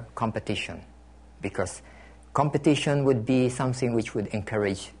or competition, because competition would be something which would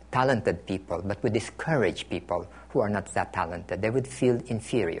encourage talented people, but would discourage people who are not that talented. They would feel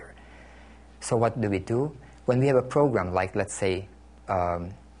inferior. So what do? When we have a program like, let's say,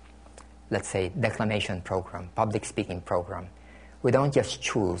 declamation program, public speaking program, we don't just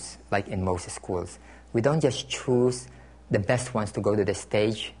choose, like in most schools, we don't just choose the best ones to go to the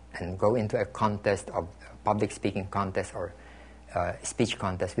stage and go into a contest of public speaking contest or speech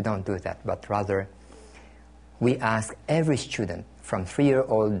contest. We don't do that, but rather we ask every student, from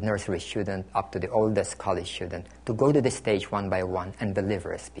 3-year-old nursery student up to the oldest college student, to go to the stage one by one and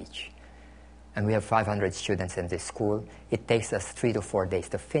deliver a speech. And we have 500 students in this school. It takes us 3 to 4 days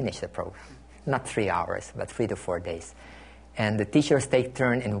to finish the program. Not 3 hours, but 3 to 4 days. And the teachers take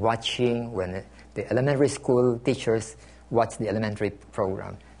turn in watching. When the elementary school teachers watch the elementary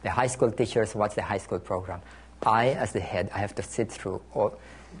program, the high school teachers watch the high school program. I, as the head, I have to sit through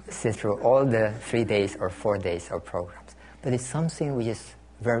all the 3 days or 4 days of programs. But it's something which is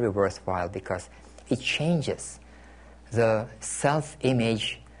very worthwhile because it changes the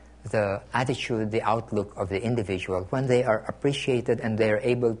self-image, the attitude, the outlook of the individual when they are appreciated and they are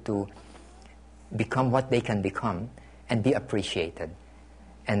able to become what they can become and be appreciated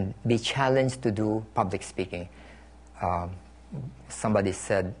and be challenged to do public speaking. Somebody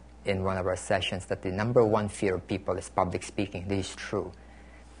said in one of our sessions that the number one fear of people is public speaking. This is true.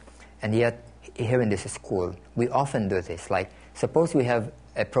 And yet, here in this school, we often do this. Like, suppose we have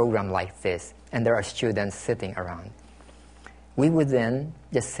a program like this, and there are students sitting around. We would then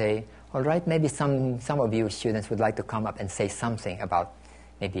just say, all right, maybe some of you students would like to come up and say something about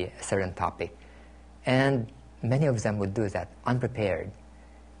maybe a certain topic. And many of them would do that, unprepared,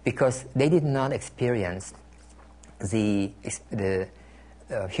 because they did not experience the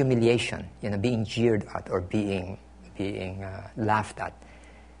humiliation, being jeered at or being laughed at.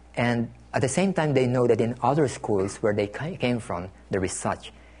 And at the same time, they know that in other schools where they came from, there is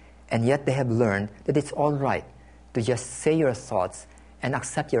such. And yet they have learned that it's all right to just say your thoughts and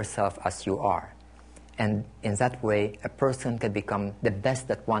accept yourself as you are. And in that way, a person can become the best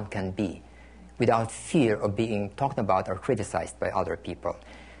that one can be without fear of being talked about or criticized by other people.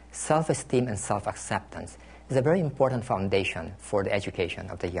 Self-esteem and self-acceptance is a very important foundation for the education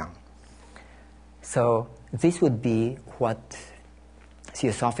of the young. So this would be what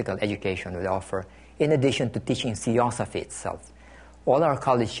Theosophical education would offer, in addition to teaching Theosophy itself. All our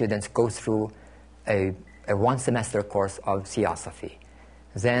college students go through a one-semester course of Theosophy.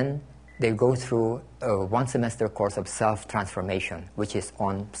 Then they go through a one-semester course of self-transformation, which is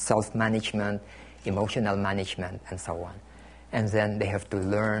on self-management, emotional management, and so on. And then they have to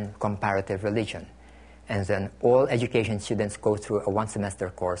learn comparative religion. And then all education students go through a one-semester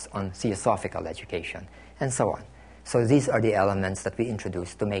course on Theosophical education, and so on. So these are the elements that we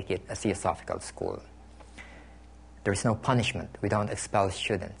introduce to make it a Theosophical school. There is no punishment. We don't expel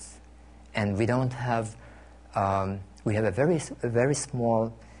students. And we don't have, we have a very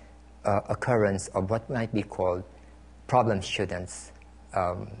small occurrence of what might be called problem students.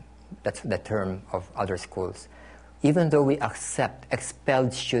 That's the term of other schools. Even though we accept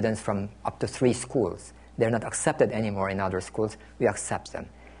expelled students from up to 3 schools, they're not accepted anymore in other schools, we accept them.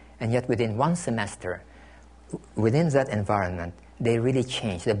 And yet within one semester, within that environment, they really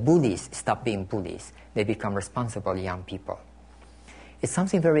change. The bullies stop being bullies. They become responsible young people. It's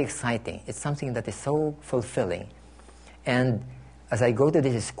something very exciting. It's something that is so fulfilling. And as I go to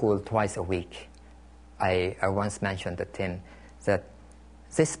this school twice a week, I once mentioned to Tim that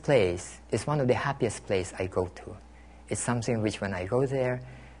this place is one of the happiest places I go to. It's something which when I go there,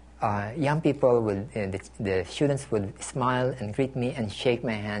 young people, the students would smile and greet me and shake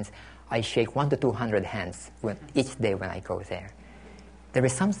my hands. I shake 100 to 200 hands each day when I go there. There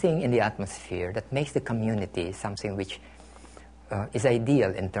is something in the atmosphere that makes the community something which is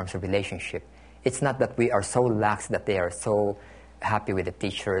ideal in terms of relationship. It's not that we are so lax that they are so happy with the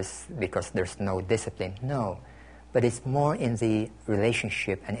teachers because there's no discipline. No, but it's more in the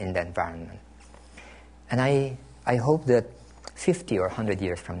relationship and in the environment. And I hope that 50 or 100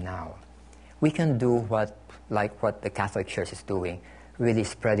 years from now, we can do what the Catholic Church is doing, really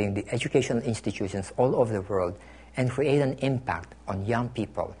spreading the educational institutions all over the world and create an impact on young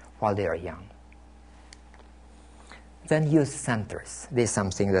people while they are young. Then youth centers. This is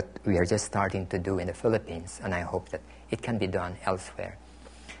something that we are just starting to do in the Philippines, and I hope that it can be done elsewhere.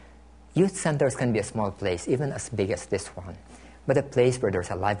 Youth centers can be a small place, even as big as this one, but a place where there's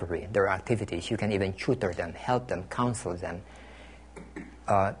a library, there are activities, you can even tutor them, help them, counsel them.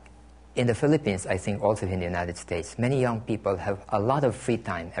 In the Philippines, I think also in the United States, many young people have a lot of free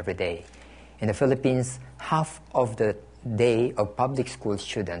time every day. In the Philippines, half of the day of public school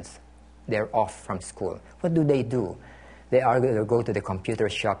students, they're off from school. What do? They either go to the computer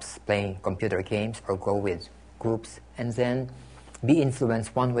shops playing computer games or go with groups and then be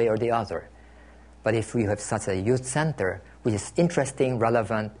influenced one way or the other. But if we have such a youth center, which is interesting,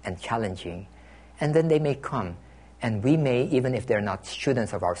 relevant, and challenging, and then they may come, and we may, even if they're not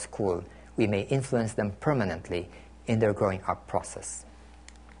students of our school, we may influence them permanently in their growing up process.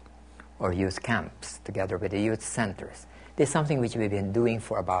 Or youth camps together with the youth centers. This is something which we've been doing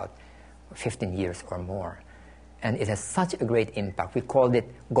for about 15 years or more. And it has such a great impact. We called it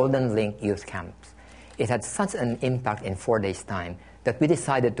Golden Link Youth Camps. It had such an impact in 4 days' time that we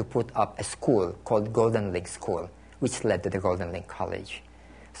decided to put up a school called Golden Link School, which led to the Golden Link College.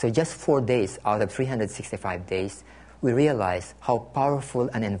 So just 4 days out of 365 days, we realized how powerful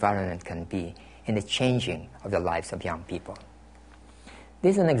an environment can be in the changing of the lives of young people.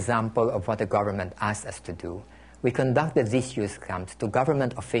 This is an example of what the government asked us to do. We conducted these youth camps to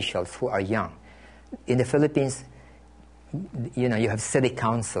government officials who are young. In the Philippines, you have city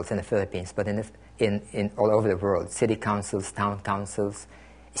councils in the Philippines, but in all over the world, city councils, town councils,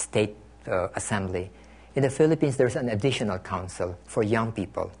 state assembly. In the Philippines, there's an additional council for young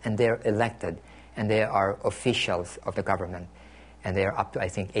people, and they're elected, and they are officials of the government, and they are up to, I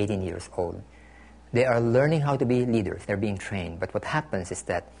think, 18 years old. They are learning how to be leaders. They're being trained. But what happens is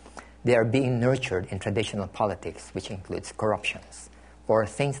that they are being nurtured in traditional politics, which includes corruptions or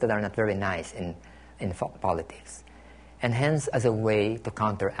things that are not very nice in politics. And hence, as a way to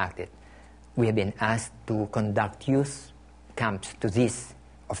counteract it, we have been asked to conduct youth camps to these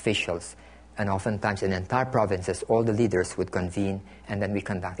officials. And oftentimes in entire provinces, all the leaders would convene, and then we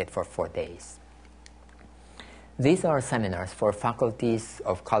conduct it for 4 days. These are seminars for faculties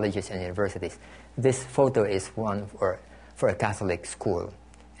of colleges and universities. This photo is one for a Catholic school,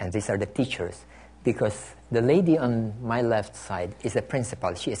 and these are the teachers, because the lady on my left side is a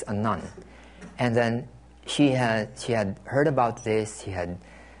principal. She is a nun. And then she had heard about this, she had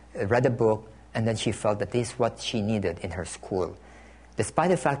read a book, and then she felt that this is what she needed in her school. Despite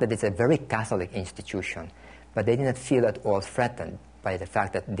the fact that it's a very Catholic institution, but they did not feel at all threatened by the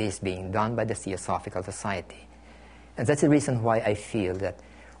fact that this is being done by the Theosophical Society. And that's the reason why I feel that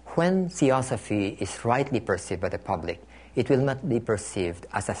when theosophy is rightly perceived by the public, it will not be perceived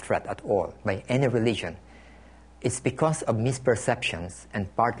as a threat at all by any religion. It's because of misperceptions,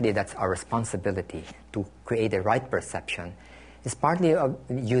 and partly that's our responsibility to create a right perception. It's partly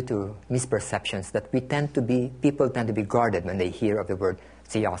due to misperceptions that people tend to be guarded when they hear of the word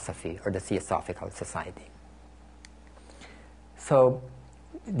theosophy or the Theosophical Society. So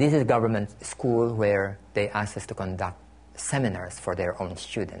this is a government school where they asked us to conduct seminars for their own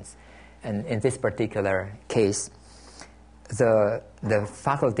students. And in this particular case, the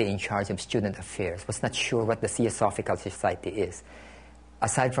faculty in charge of student affairs was not sure what the Theosophical Society is,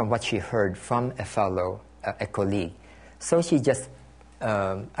 aside from what she heard from a fellow, a colleague. So she just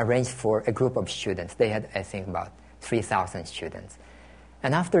arranged for a group of students. They had, I think, about 3,000 students.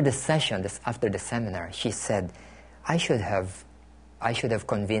 And after the session, after the seminar, she said, I should have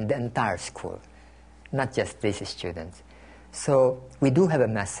convened the entire school, not just these students. So we do have a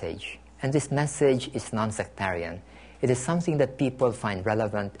message, and this message is non-sectarian. It is something that people find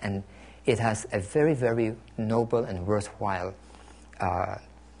relevant, and it has a very, very noble and worthwhile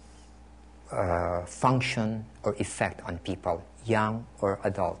function or effect on people, young or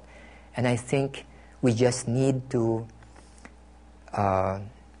adult. And I think we just need to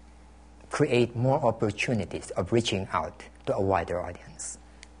create more opportunities of reaching out to a wider audience.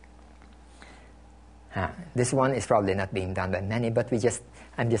 This one is probably not being done by many, but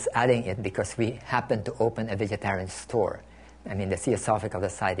I'm just adding it because we happen to open a vegetarian store. I mean, the Theosophical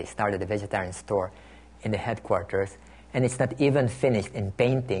Society started a vegetarian store in the headquarters, and it's not even finished in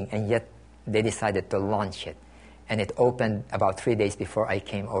painting, and yet they decided to launch it. And it opened about 3 days before I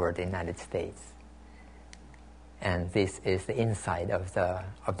came over to the United States. And this is the inside of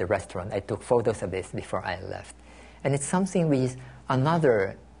the restaurant. I took photos of this before I left. And it's something which is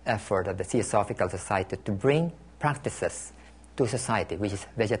another effort of the Theosophical Society to bring practices to society, which is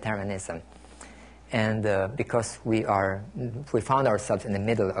vegetarianism. And because we found ourselves in the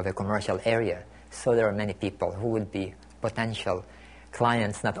middle of a commercial area, so there are many people who would be potential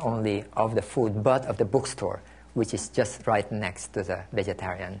clients not only of the food but of the bookstore, which is just right next to the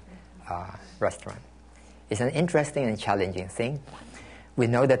vegetarian restaurant. It's an interesting and challenging thing. We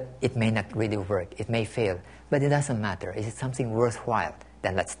know that it may not really work, it may fail, but it doesn't matter. Is it something worthwhile?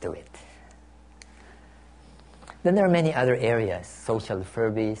 Then let's do it. Then there are many other areas: social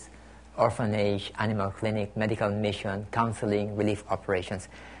service, orphanage, animal clinic, medical mission, counseling, relief operations.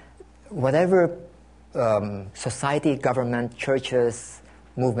 Whatever society, government, churches,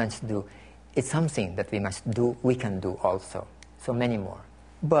 movements do, it's something that we must do, we can do also. So many more.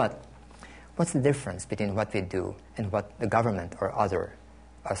 But what's the difference between what we do and what the government or other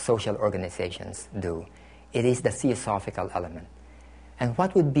social organizations do? It is the theosophical element. And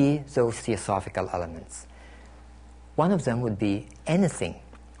what would be those theosophical elements? One of them would be anything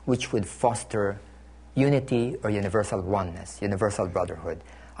which would foster unity or universal oneness, universal brotherhood.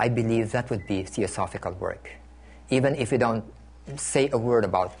 I believe that would be theosophical work. Even if we don't say a word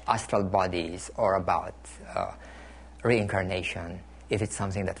about astral bodies or about reincarnation, if it's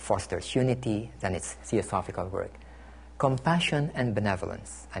something that fosters unity, then it's theosophical work. Compassion and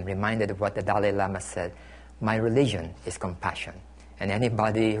benevolence. I'm reminded of what the Dalai Lama said, my religion is compassion. And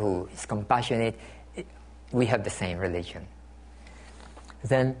anybody who is compassionate, we have the same religion.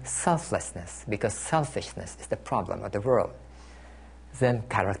 Then selflessness, because selfishness is the problem of the world. Then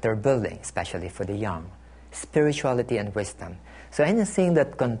character building, especially for the young. Spirituality and wisdom. So anything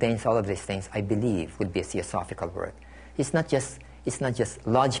that contains all of these things, I believe, would be a theosophical work. It's not just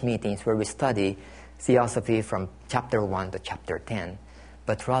lodge meetings where we study theosophy from chapter 1 to chapter 10,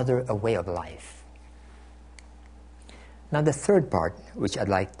 but rather a way of life. Now the third part, which I'd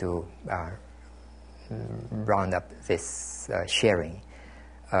like to round up this sharing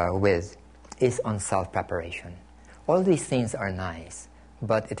with, is on self-preparation. All these things are nice,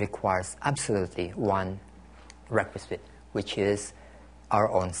 but it requires absolutely one requisite, which is our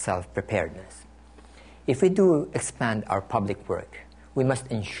own self-preparedness. If we do expand our public work, we must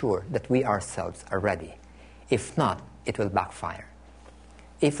ensure that we ourselves are ready. If not, it will backfire.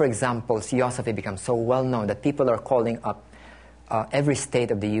 If, for example, Theosophy becomes so well known that people are calling up every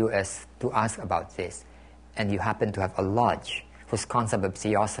state of the U.S. to ask about this, and you happen to have a lodge whose concept of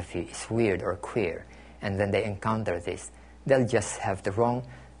Theosophy is weird or queer, and then they encounter this, they'll just have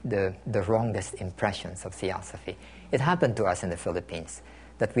the wrongest impressions of Theosophy. It happened to us in the Philippines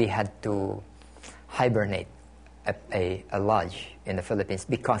that we had to hibernate a lodge in the Philippines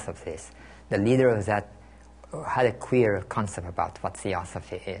because of this. The leader of that had a queer concept about what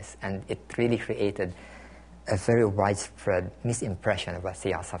Theosophy is, and it really created a very widespread misimpression of what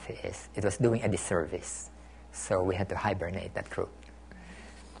Theosophy is. It was doing a disservice, so we had to hibernate that group.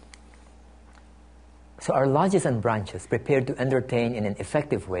 So our lodges and branches prepared to entertain in an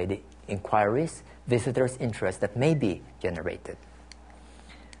effective way the inquiries, visitors' interest that may be generated.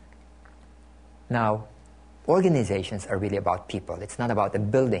 Now, organizations are really about people. It's not about the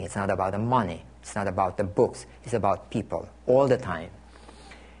building, it's not about the money, it's not about the books, it's about people all the time.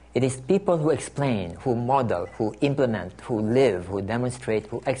 It is people who explain, who model, who implement, who live, who demonstrate,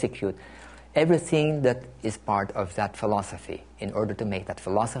 who execute everything that is part of that philosophy in order to make that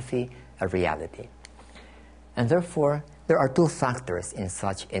philosophy a reality. And therefore, there are two factors in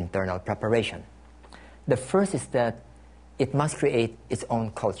such internal preparation. The first is that it must create its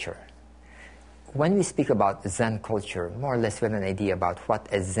own culture. When we speak about Zen culture, more or less we have an idea about what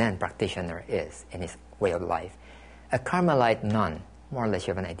a Zen practitioner is in his way of life. A Carmelite nun, more or less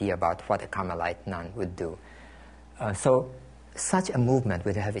you have an idea about what a Carmelite nun would do. So such a movement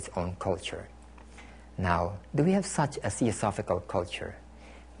would have its own culture. Now, do we have such a theosophical culture?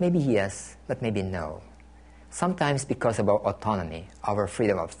 Maybe yes, but maybe no. Sometimes because of our autonomy, our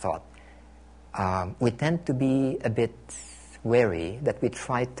freedom of thought, we tend to be a bit wary that we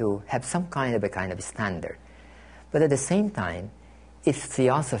try to have some kind of standard. But at the same time, if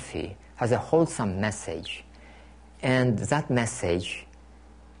Theosophy has a wholesome message, and that message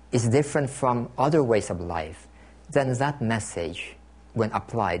is different from other ways of life, then that message, when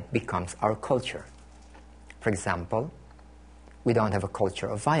applied, becomes our culture. For example, we don't have a culture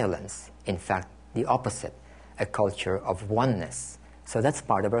of violence. In fact, the opposite, a culture of oneness. So that's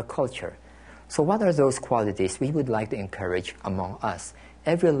part of our culture. So what are those qualities we would like to encourage among us?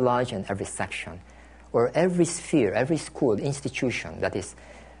 Every lodge and every section, or every sphere, every school, institution that is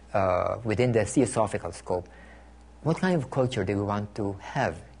within the theosophical scope, what kind of culture do we want to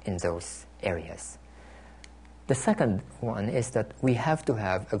have in those areas? The second one is that we have to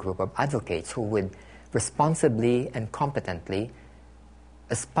have a group of advocates who would responsibly and competently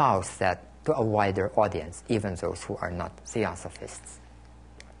espouse that to a wider audience, even those who are not theosophists.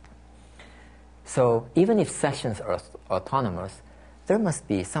 So even if sections are autonomous, there must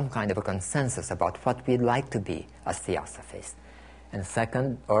be some kind of a consensus about what we'd like to be as theosophists. And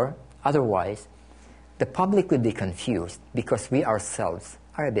second, or otherwise, the public would be confused because we ourselves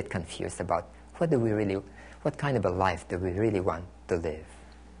are a bit confused about what kind of a life do we really want to live.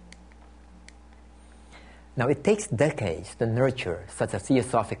 Now, it takes decades to nurture such a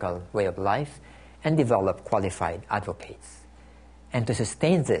theosophical way of life and develop qualified advocates. And to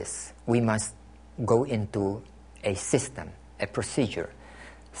sustain this, we must go into a system, a procedure,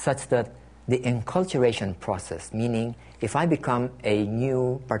 such that the enculturation process, meaning if I become a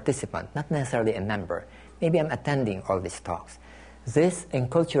new participant, not necessarily a member, maybe I'm attending all these talks, this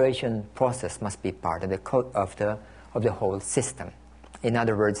enculturation process must be part of the whole system. In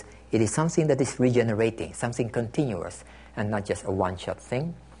other words, it is something that is regenerating, something continuous, and not just a one-shot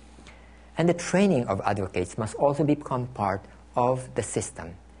thing. And the training of advocates must also become part of the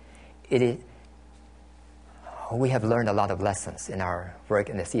system. We have learned a lot of lessons in our work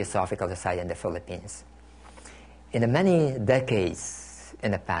in the Theosophical Society in the Philippines. In the many decades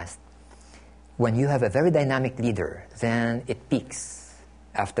in the past, when you have a very dynamic leader, then it peaks.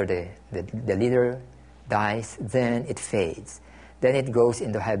 After the leader dies, then it fades. Then it goes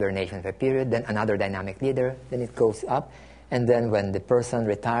into hibernation for a period, then another dynamic leader, then it goes up, and then when the person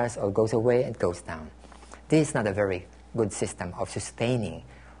retires or goes away, it goes down. This is not a very good system of sustaining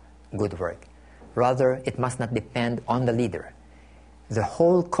good work. Rather, it must not depend on the leader. The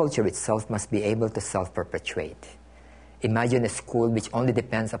whole culture itself must be able to self-perpetuate. Imagine a school which only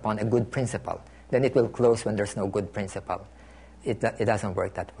depends upon a good principal. Then it will close when there's no good principal. It doesn't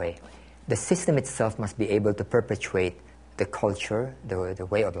work that way. The system itself must be able to perpetuate the culture, the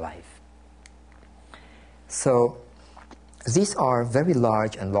way of life. So These are very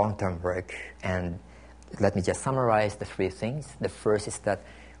large and long-term work, and let me just summarize the three things. The first is that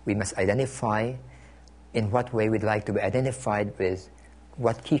we must identify in what way we'd like to be identified with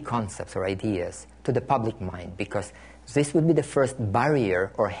what key concepts or ideas to the public mind, because this would be the first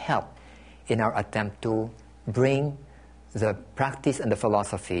barrier or help in our attempt to bring the practice and the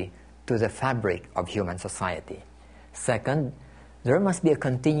philosophy to the fabric of human society. Second, there must be a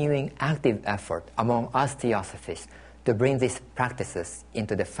continuing active effort among us Theosophists to bring these practices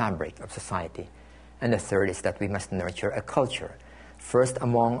into the fabric of society. And the third is that we must nurture a culture, first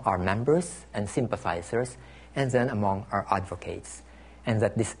among our members and sympathizers, and then among our advocates. And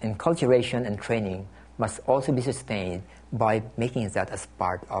that this enculturation and training must also be sustained by making that as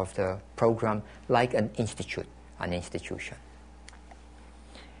part of the program, like an institute, an institution.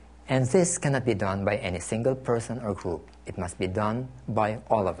 And this cannot be done by any single person or group. It must be done by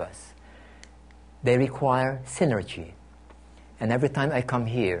all of us. They require synergy. And every time I come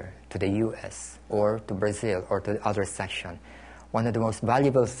here to the U.S. or to Brazil or to the other section, one of the most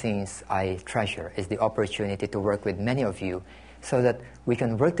valuable things I treasure is the opportunity to work with many of you so that we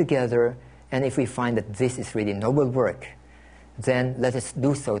can work together, and if we find that this is really noble work, then let us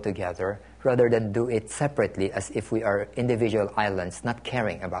do so together rather than do it separately as if we are individual islands not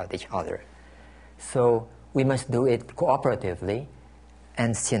caring about each other. So we must do it cooperatively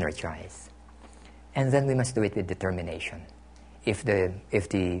and synergize. And then we must do it with determination. If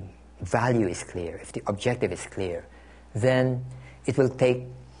the value is clear, if the objective is clear, then it will take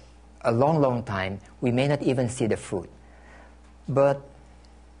a long, long time. We may not even see the fruit. But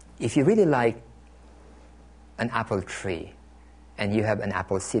if you really like an apple tree, and you have an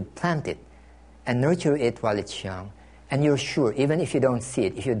apple seed, plant it and nurture it while it's young, and you're sure, even if you don't see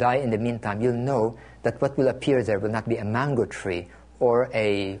it, if you die in the meantime, you'll know that what will appear there will not be a mango tree or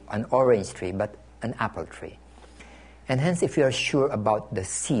an orange tree, but an apple tree. And hence, if we are sure about the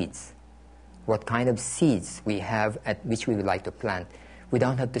seeds, what kind of seeds we have at which we would like to plant, we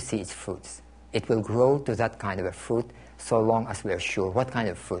don't have to see its fruits. It will grow to that kind of a fruit so long as we are sure what kind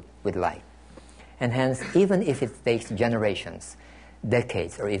of fruit we'd like. And hence, even if it takes generations,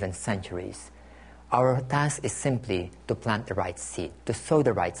 decades, or even centuries, our task is simply to plant the right seed, to sow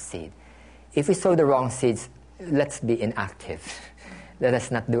the right seed. If we sow the wrong seeds, let's be inactive. Let us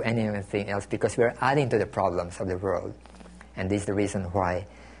not do anything else, because we are adding to the problems of the world. And this is the reason why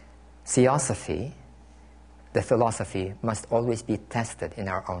Theosophy, the philosophy, must always be tested in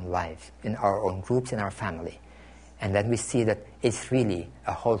our own lives, in our own groups, in our family. And then we see that it's really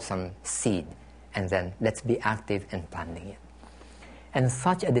a wholesome seed, and then let's be active in planting it. And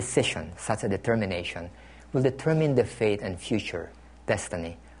such a decision, such a determination, will determine the fate and future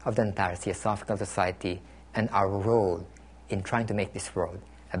destiny of the entire Theosophical Society and our role in trying to make this world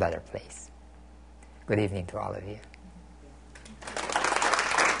a better place. Good evening to all of you.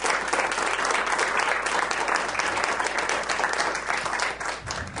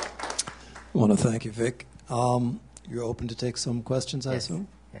 I want to thank you, Vic. You're open to take some questions, I assume?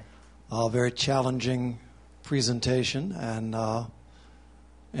 Yes. Very challenging presentation, and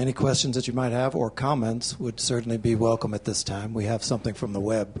any questions that you might have or comments would certainly be welcome at this time. We have something from the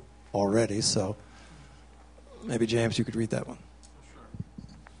web already, so maybe, James, you could read that one.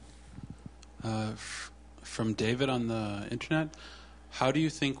 Sure. From David on the internet, how do you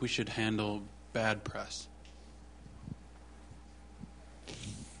think we should handle bad press?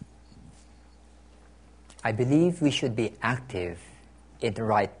 I believe we should be active in the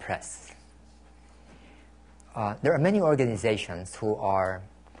right press. There are many organizations who are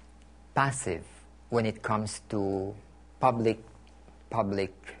passive when it comes to public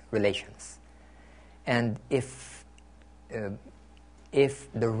relations. And if the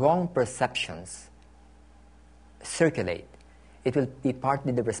wrong perceptions circulate, it will be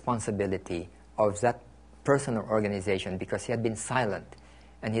partly the responsibility of that person or organization, because he had been silent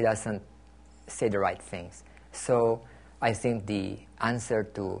and he doesn't say the right things. So I think the answer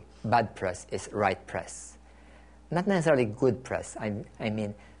to bad press is right press. Not necessarily good press. I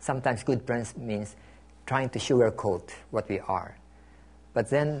mean, sometimes good press means trying to sugarcoat what we are. But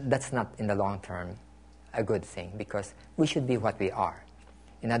then that's not, in the long term, a good thing, because we should be what we are.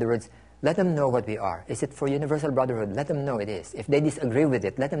 In other words, let them know what we are. Is it for universal brotherhood? Let them know it is. If they disagree with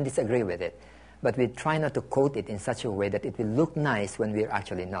it, let them disagree with it. But we try not to quote it in such a way that it will look nice when we're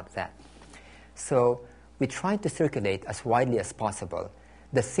actually not that. So we try to circulate as widely as possible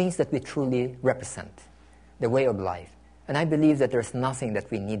the things that we truly represent, the way of life. And I believe that there's nothing that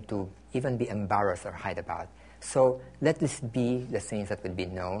we need to even be embarrassed or hide about. So let this be the things that will be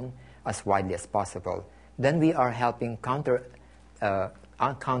known as widely as possible. Then we are helping counteract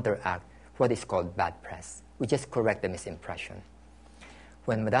what is called bad press. we just correct the misimpression.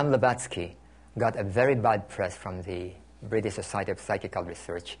 When Madame Blavatsky got a very bad press from the British Society of Psychical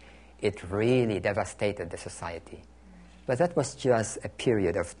Research, it really devastated the society. But that was just a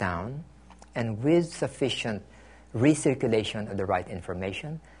period of down, and with sufficient recirculation of the right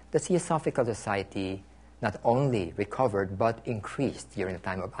information, the Theosophical Society not only recovered but increased during the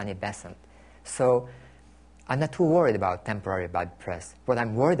time of Annie Besant. So I'm not too worried about temporary bad press. What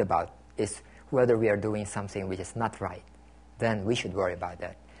I'm worried about is whether we are doing something which is not right. Then we should worry about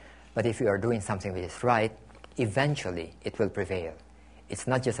that. But if we are doing something which is right, eventually it will prevail. It's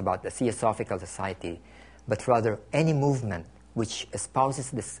not just about the Theosophical Society, but rather any movement which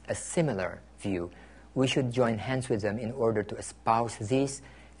espouses a similar view. We should join hands with them in order to espouse this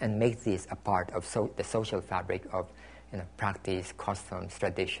and make this a part of the social fabric of practice, customs,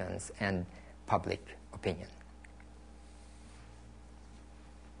 traditions, and public opinion.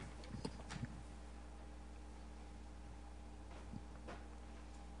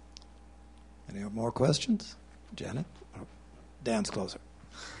 Any more questions? Janet? Oh, Dan's closer.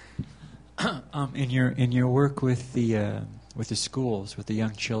 In your work with the schools, with the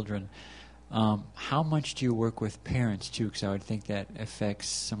young children, how much do you work with parents too? Because I would think that affects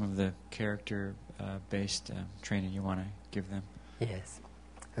some of the character-based training you want to give them. Yes,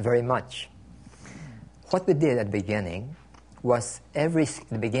 very much. What we did at the beginning was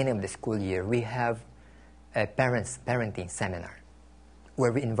the beginning of the school year, we have a parenting seminar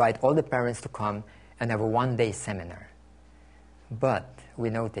where we invite all the parents to come and have a one-day seminar. But we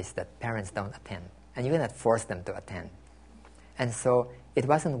noticed that parents don't attend, and you cannot force them to attend. And so it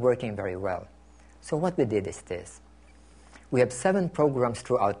wasn't working very well. So what we did is this. We have 7 programs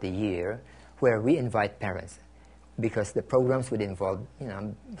throughout the year where we invite parents, because the programs would involve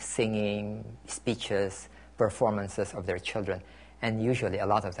singing, speeches, performances of their children, and usually a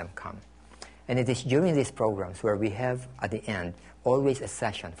lot of them come. And it is during these programs where we have, at the end, always a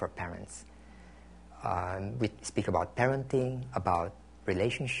session for parents. We speak about parenting, about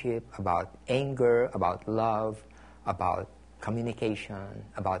relationship, about anger, about love, about communication,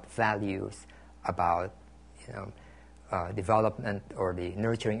 about values, about development or the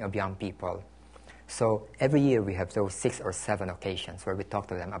nurturing of young people. So every year we have those 6 or 7 occasions where we talk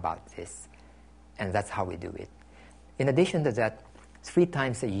to them about this, and that's how we do it. In addition to that, 3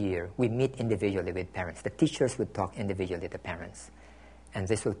 times a year we meet individually with parents. The teachers would talk individually to parents, and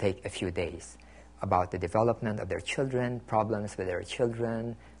this will take a few days about the development of their children, problems with their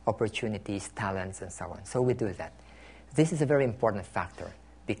children, opportunities, talents, and so on. So we do that. This is a very important factor,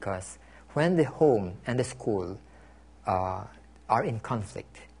 because when the home and the school are in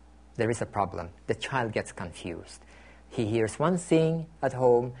conflict, there is a problem. The child gets confused. He hears one thing at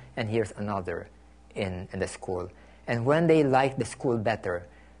home and hears another in the school. And when they like the school better,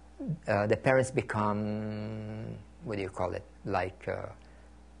 the parents become, what do you call it, like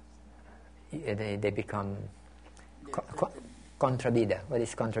they become contrabida. What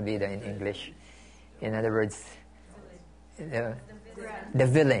is contrabida in English? In other words, the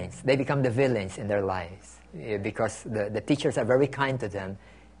villains. They become the villains in their lives because the teachers are very kind to them,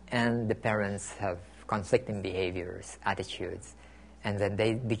 and the parents have conflicting behaviors, attitudes, and then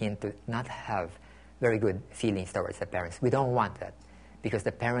they begin to not have very good feelings towards the parents. We don't want that, because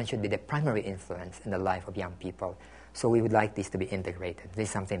the parents should be the primary influence in the life of young people. So we would like this to be integrated. This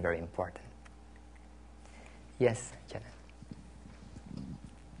is something very important. Yes, Janet.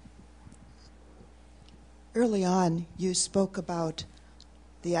 Early on, you spoke about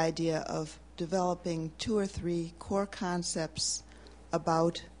the idea of developing 2 or 3 core concepts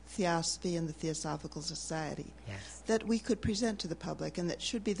about Theosophy and the Theosophical Society, Yes. that we could present to the public and that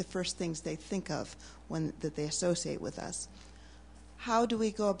should be the first things they think of that they associate with us. How do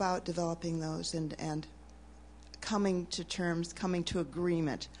we go about developing those and coming to terms, coming to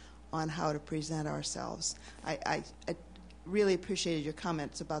agreement on how to present ourselves? I really appreciated your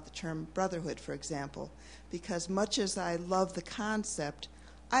comments about the term brotherhood, for example, because much as I love the concept,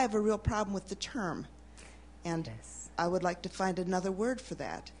 I have a real problem with the term. And Yes. I would like to find another word for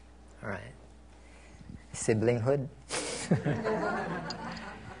that. All right. Siblinghood?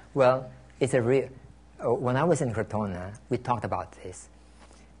 Well, it's a real... when I was in Crotona, we talked about this.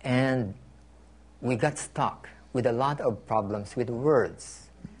 And we got stuck with a lot of problems with words.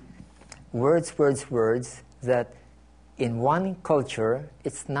 Words that in one culture,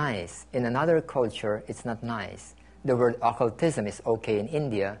 it's nice. In another culture, it's not nice. The word occultism is okay in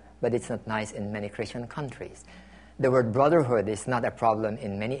India, but it's not nice in many Christian countries. The word brotherhood is not a problem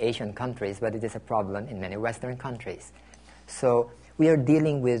in many Asian countries, but it is a problem in many Western countries. So we are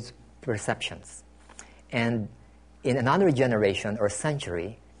dealing with perceptions. And in another generation or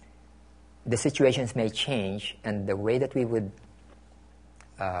century, the situations may change, and the way that we would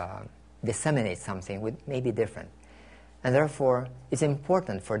disseminate something may be different. And therefore, it's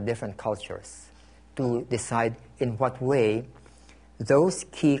important for different cultures to decide in what way those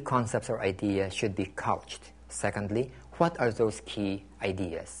key concepts or ideas should be couched. Secondly, what are those key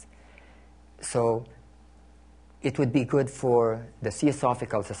ideas? So it would be good for the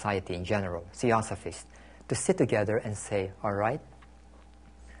Theosophical Society in general, Theosophists, to sit together and say, all right,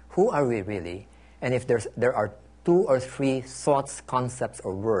 who are we really? And if there are 2 or 3 thoughts, concepts,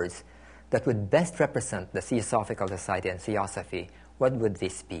 or words that would best represent the Theosophical Society and Theosophy, what would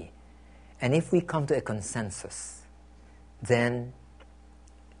this be? And if we come to a consensus, then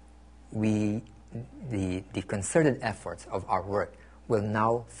the concerted efforts of our work will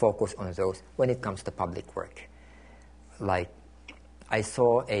now focus on those when it comes to public work. Like, I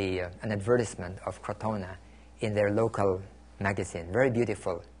saw an advertisement of Crotona in their local magazine, very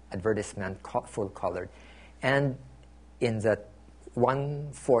beautiful advertisement, full colored. And in the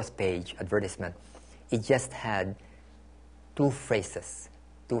 1/4 page advertisement, it just had 2 phrases.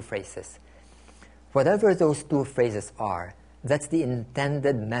 Whatever those 2 phrases are, that's the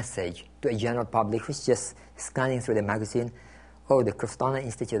intended message to a general public who's just scanning through the magazine. Oh, the Crotona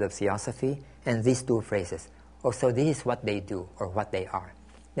Institute of Theosophy, and these 2 phrases. Oh, so this is what they do or what they are.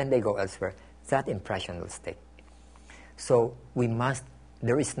 Then they go elsewhere. That impression will stick. So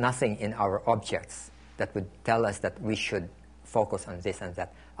there is nothing in our objects that would tell us that we should focus on this and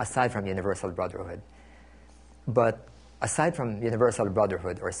that, aside from universal brotherhood. But aside from universal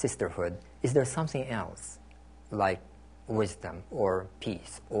brotherhood or sisterhood, is there something else, like wisdom or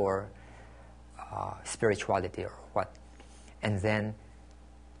peace or spirituality or what? And then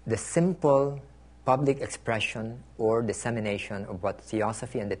the simple public expression or dissemination of what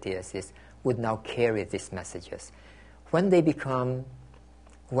Theosophy and the Theists would now carry these messages. When they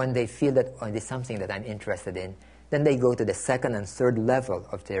feel that it is something that I'm interested in, then they go to the 2nd and 3rd level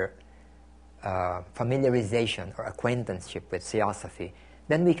of their familiarization or acquaintanceship with Theosophy.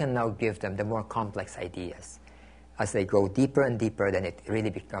 Then we can now give them the more complex ideas. As they go deeper and deeper, then it really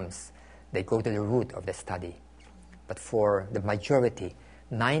becomes, they go to the root of the study. But for the majority,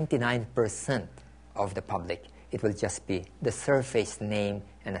 99% of the public, it will just be the surface name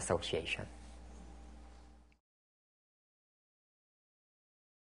and association.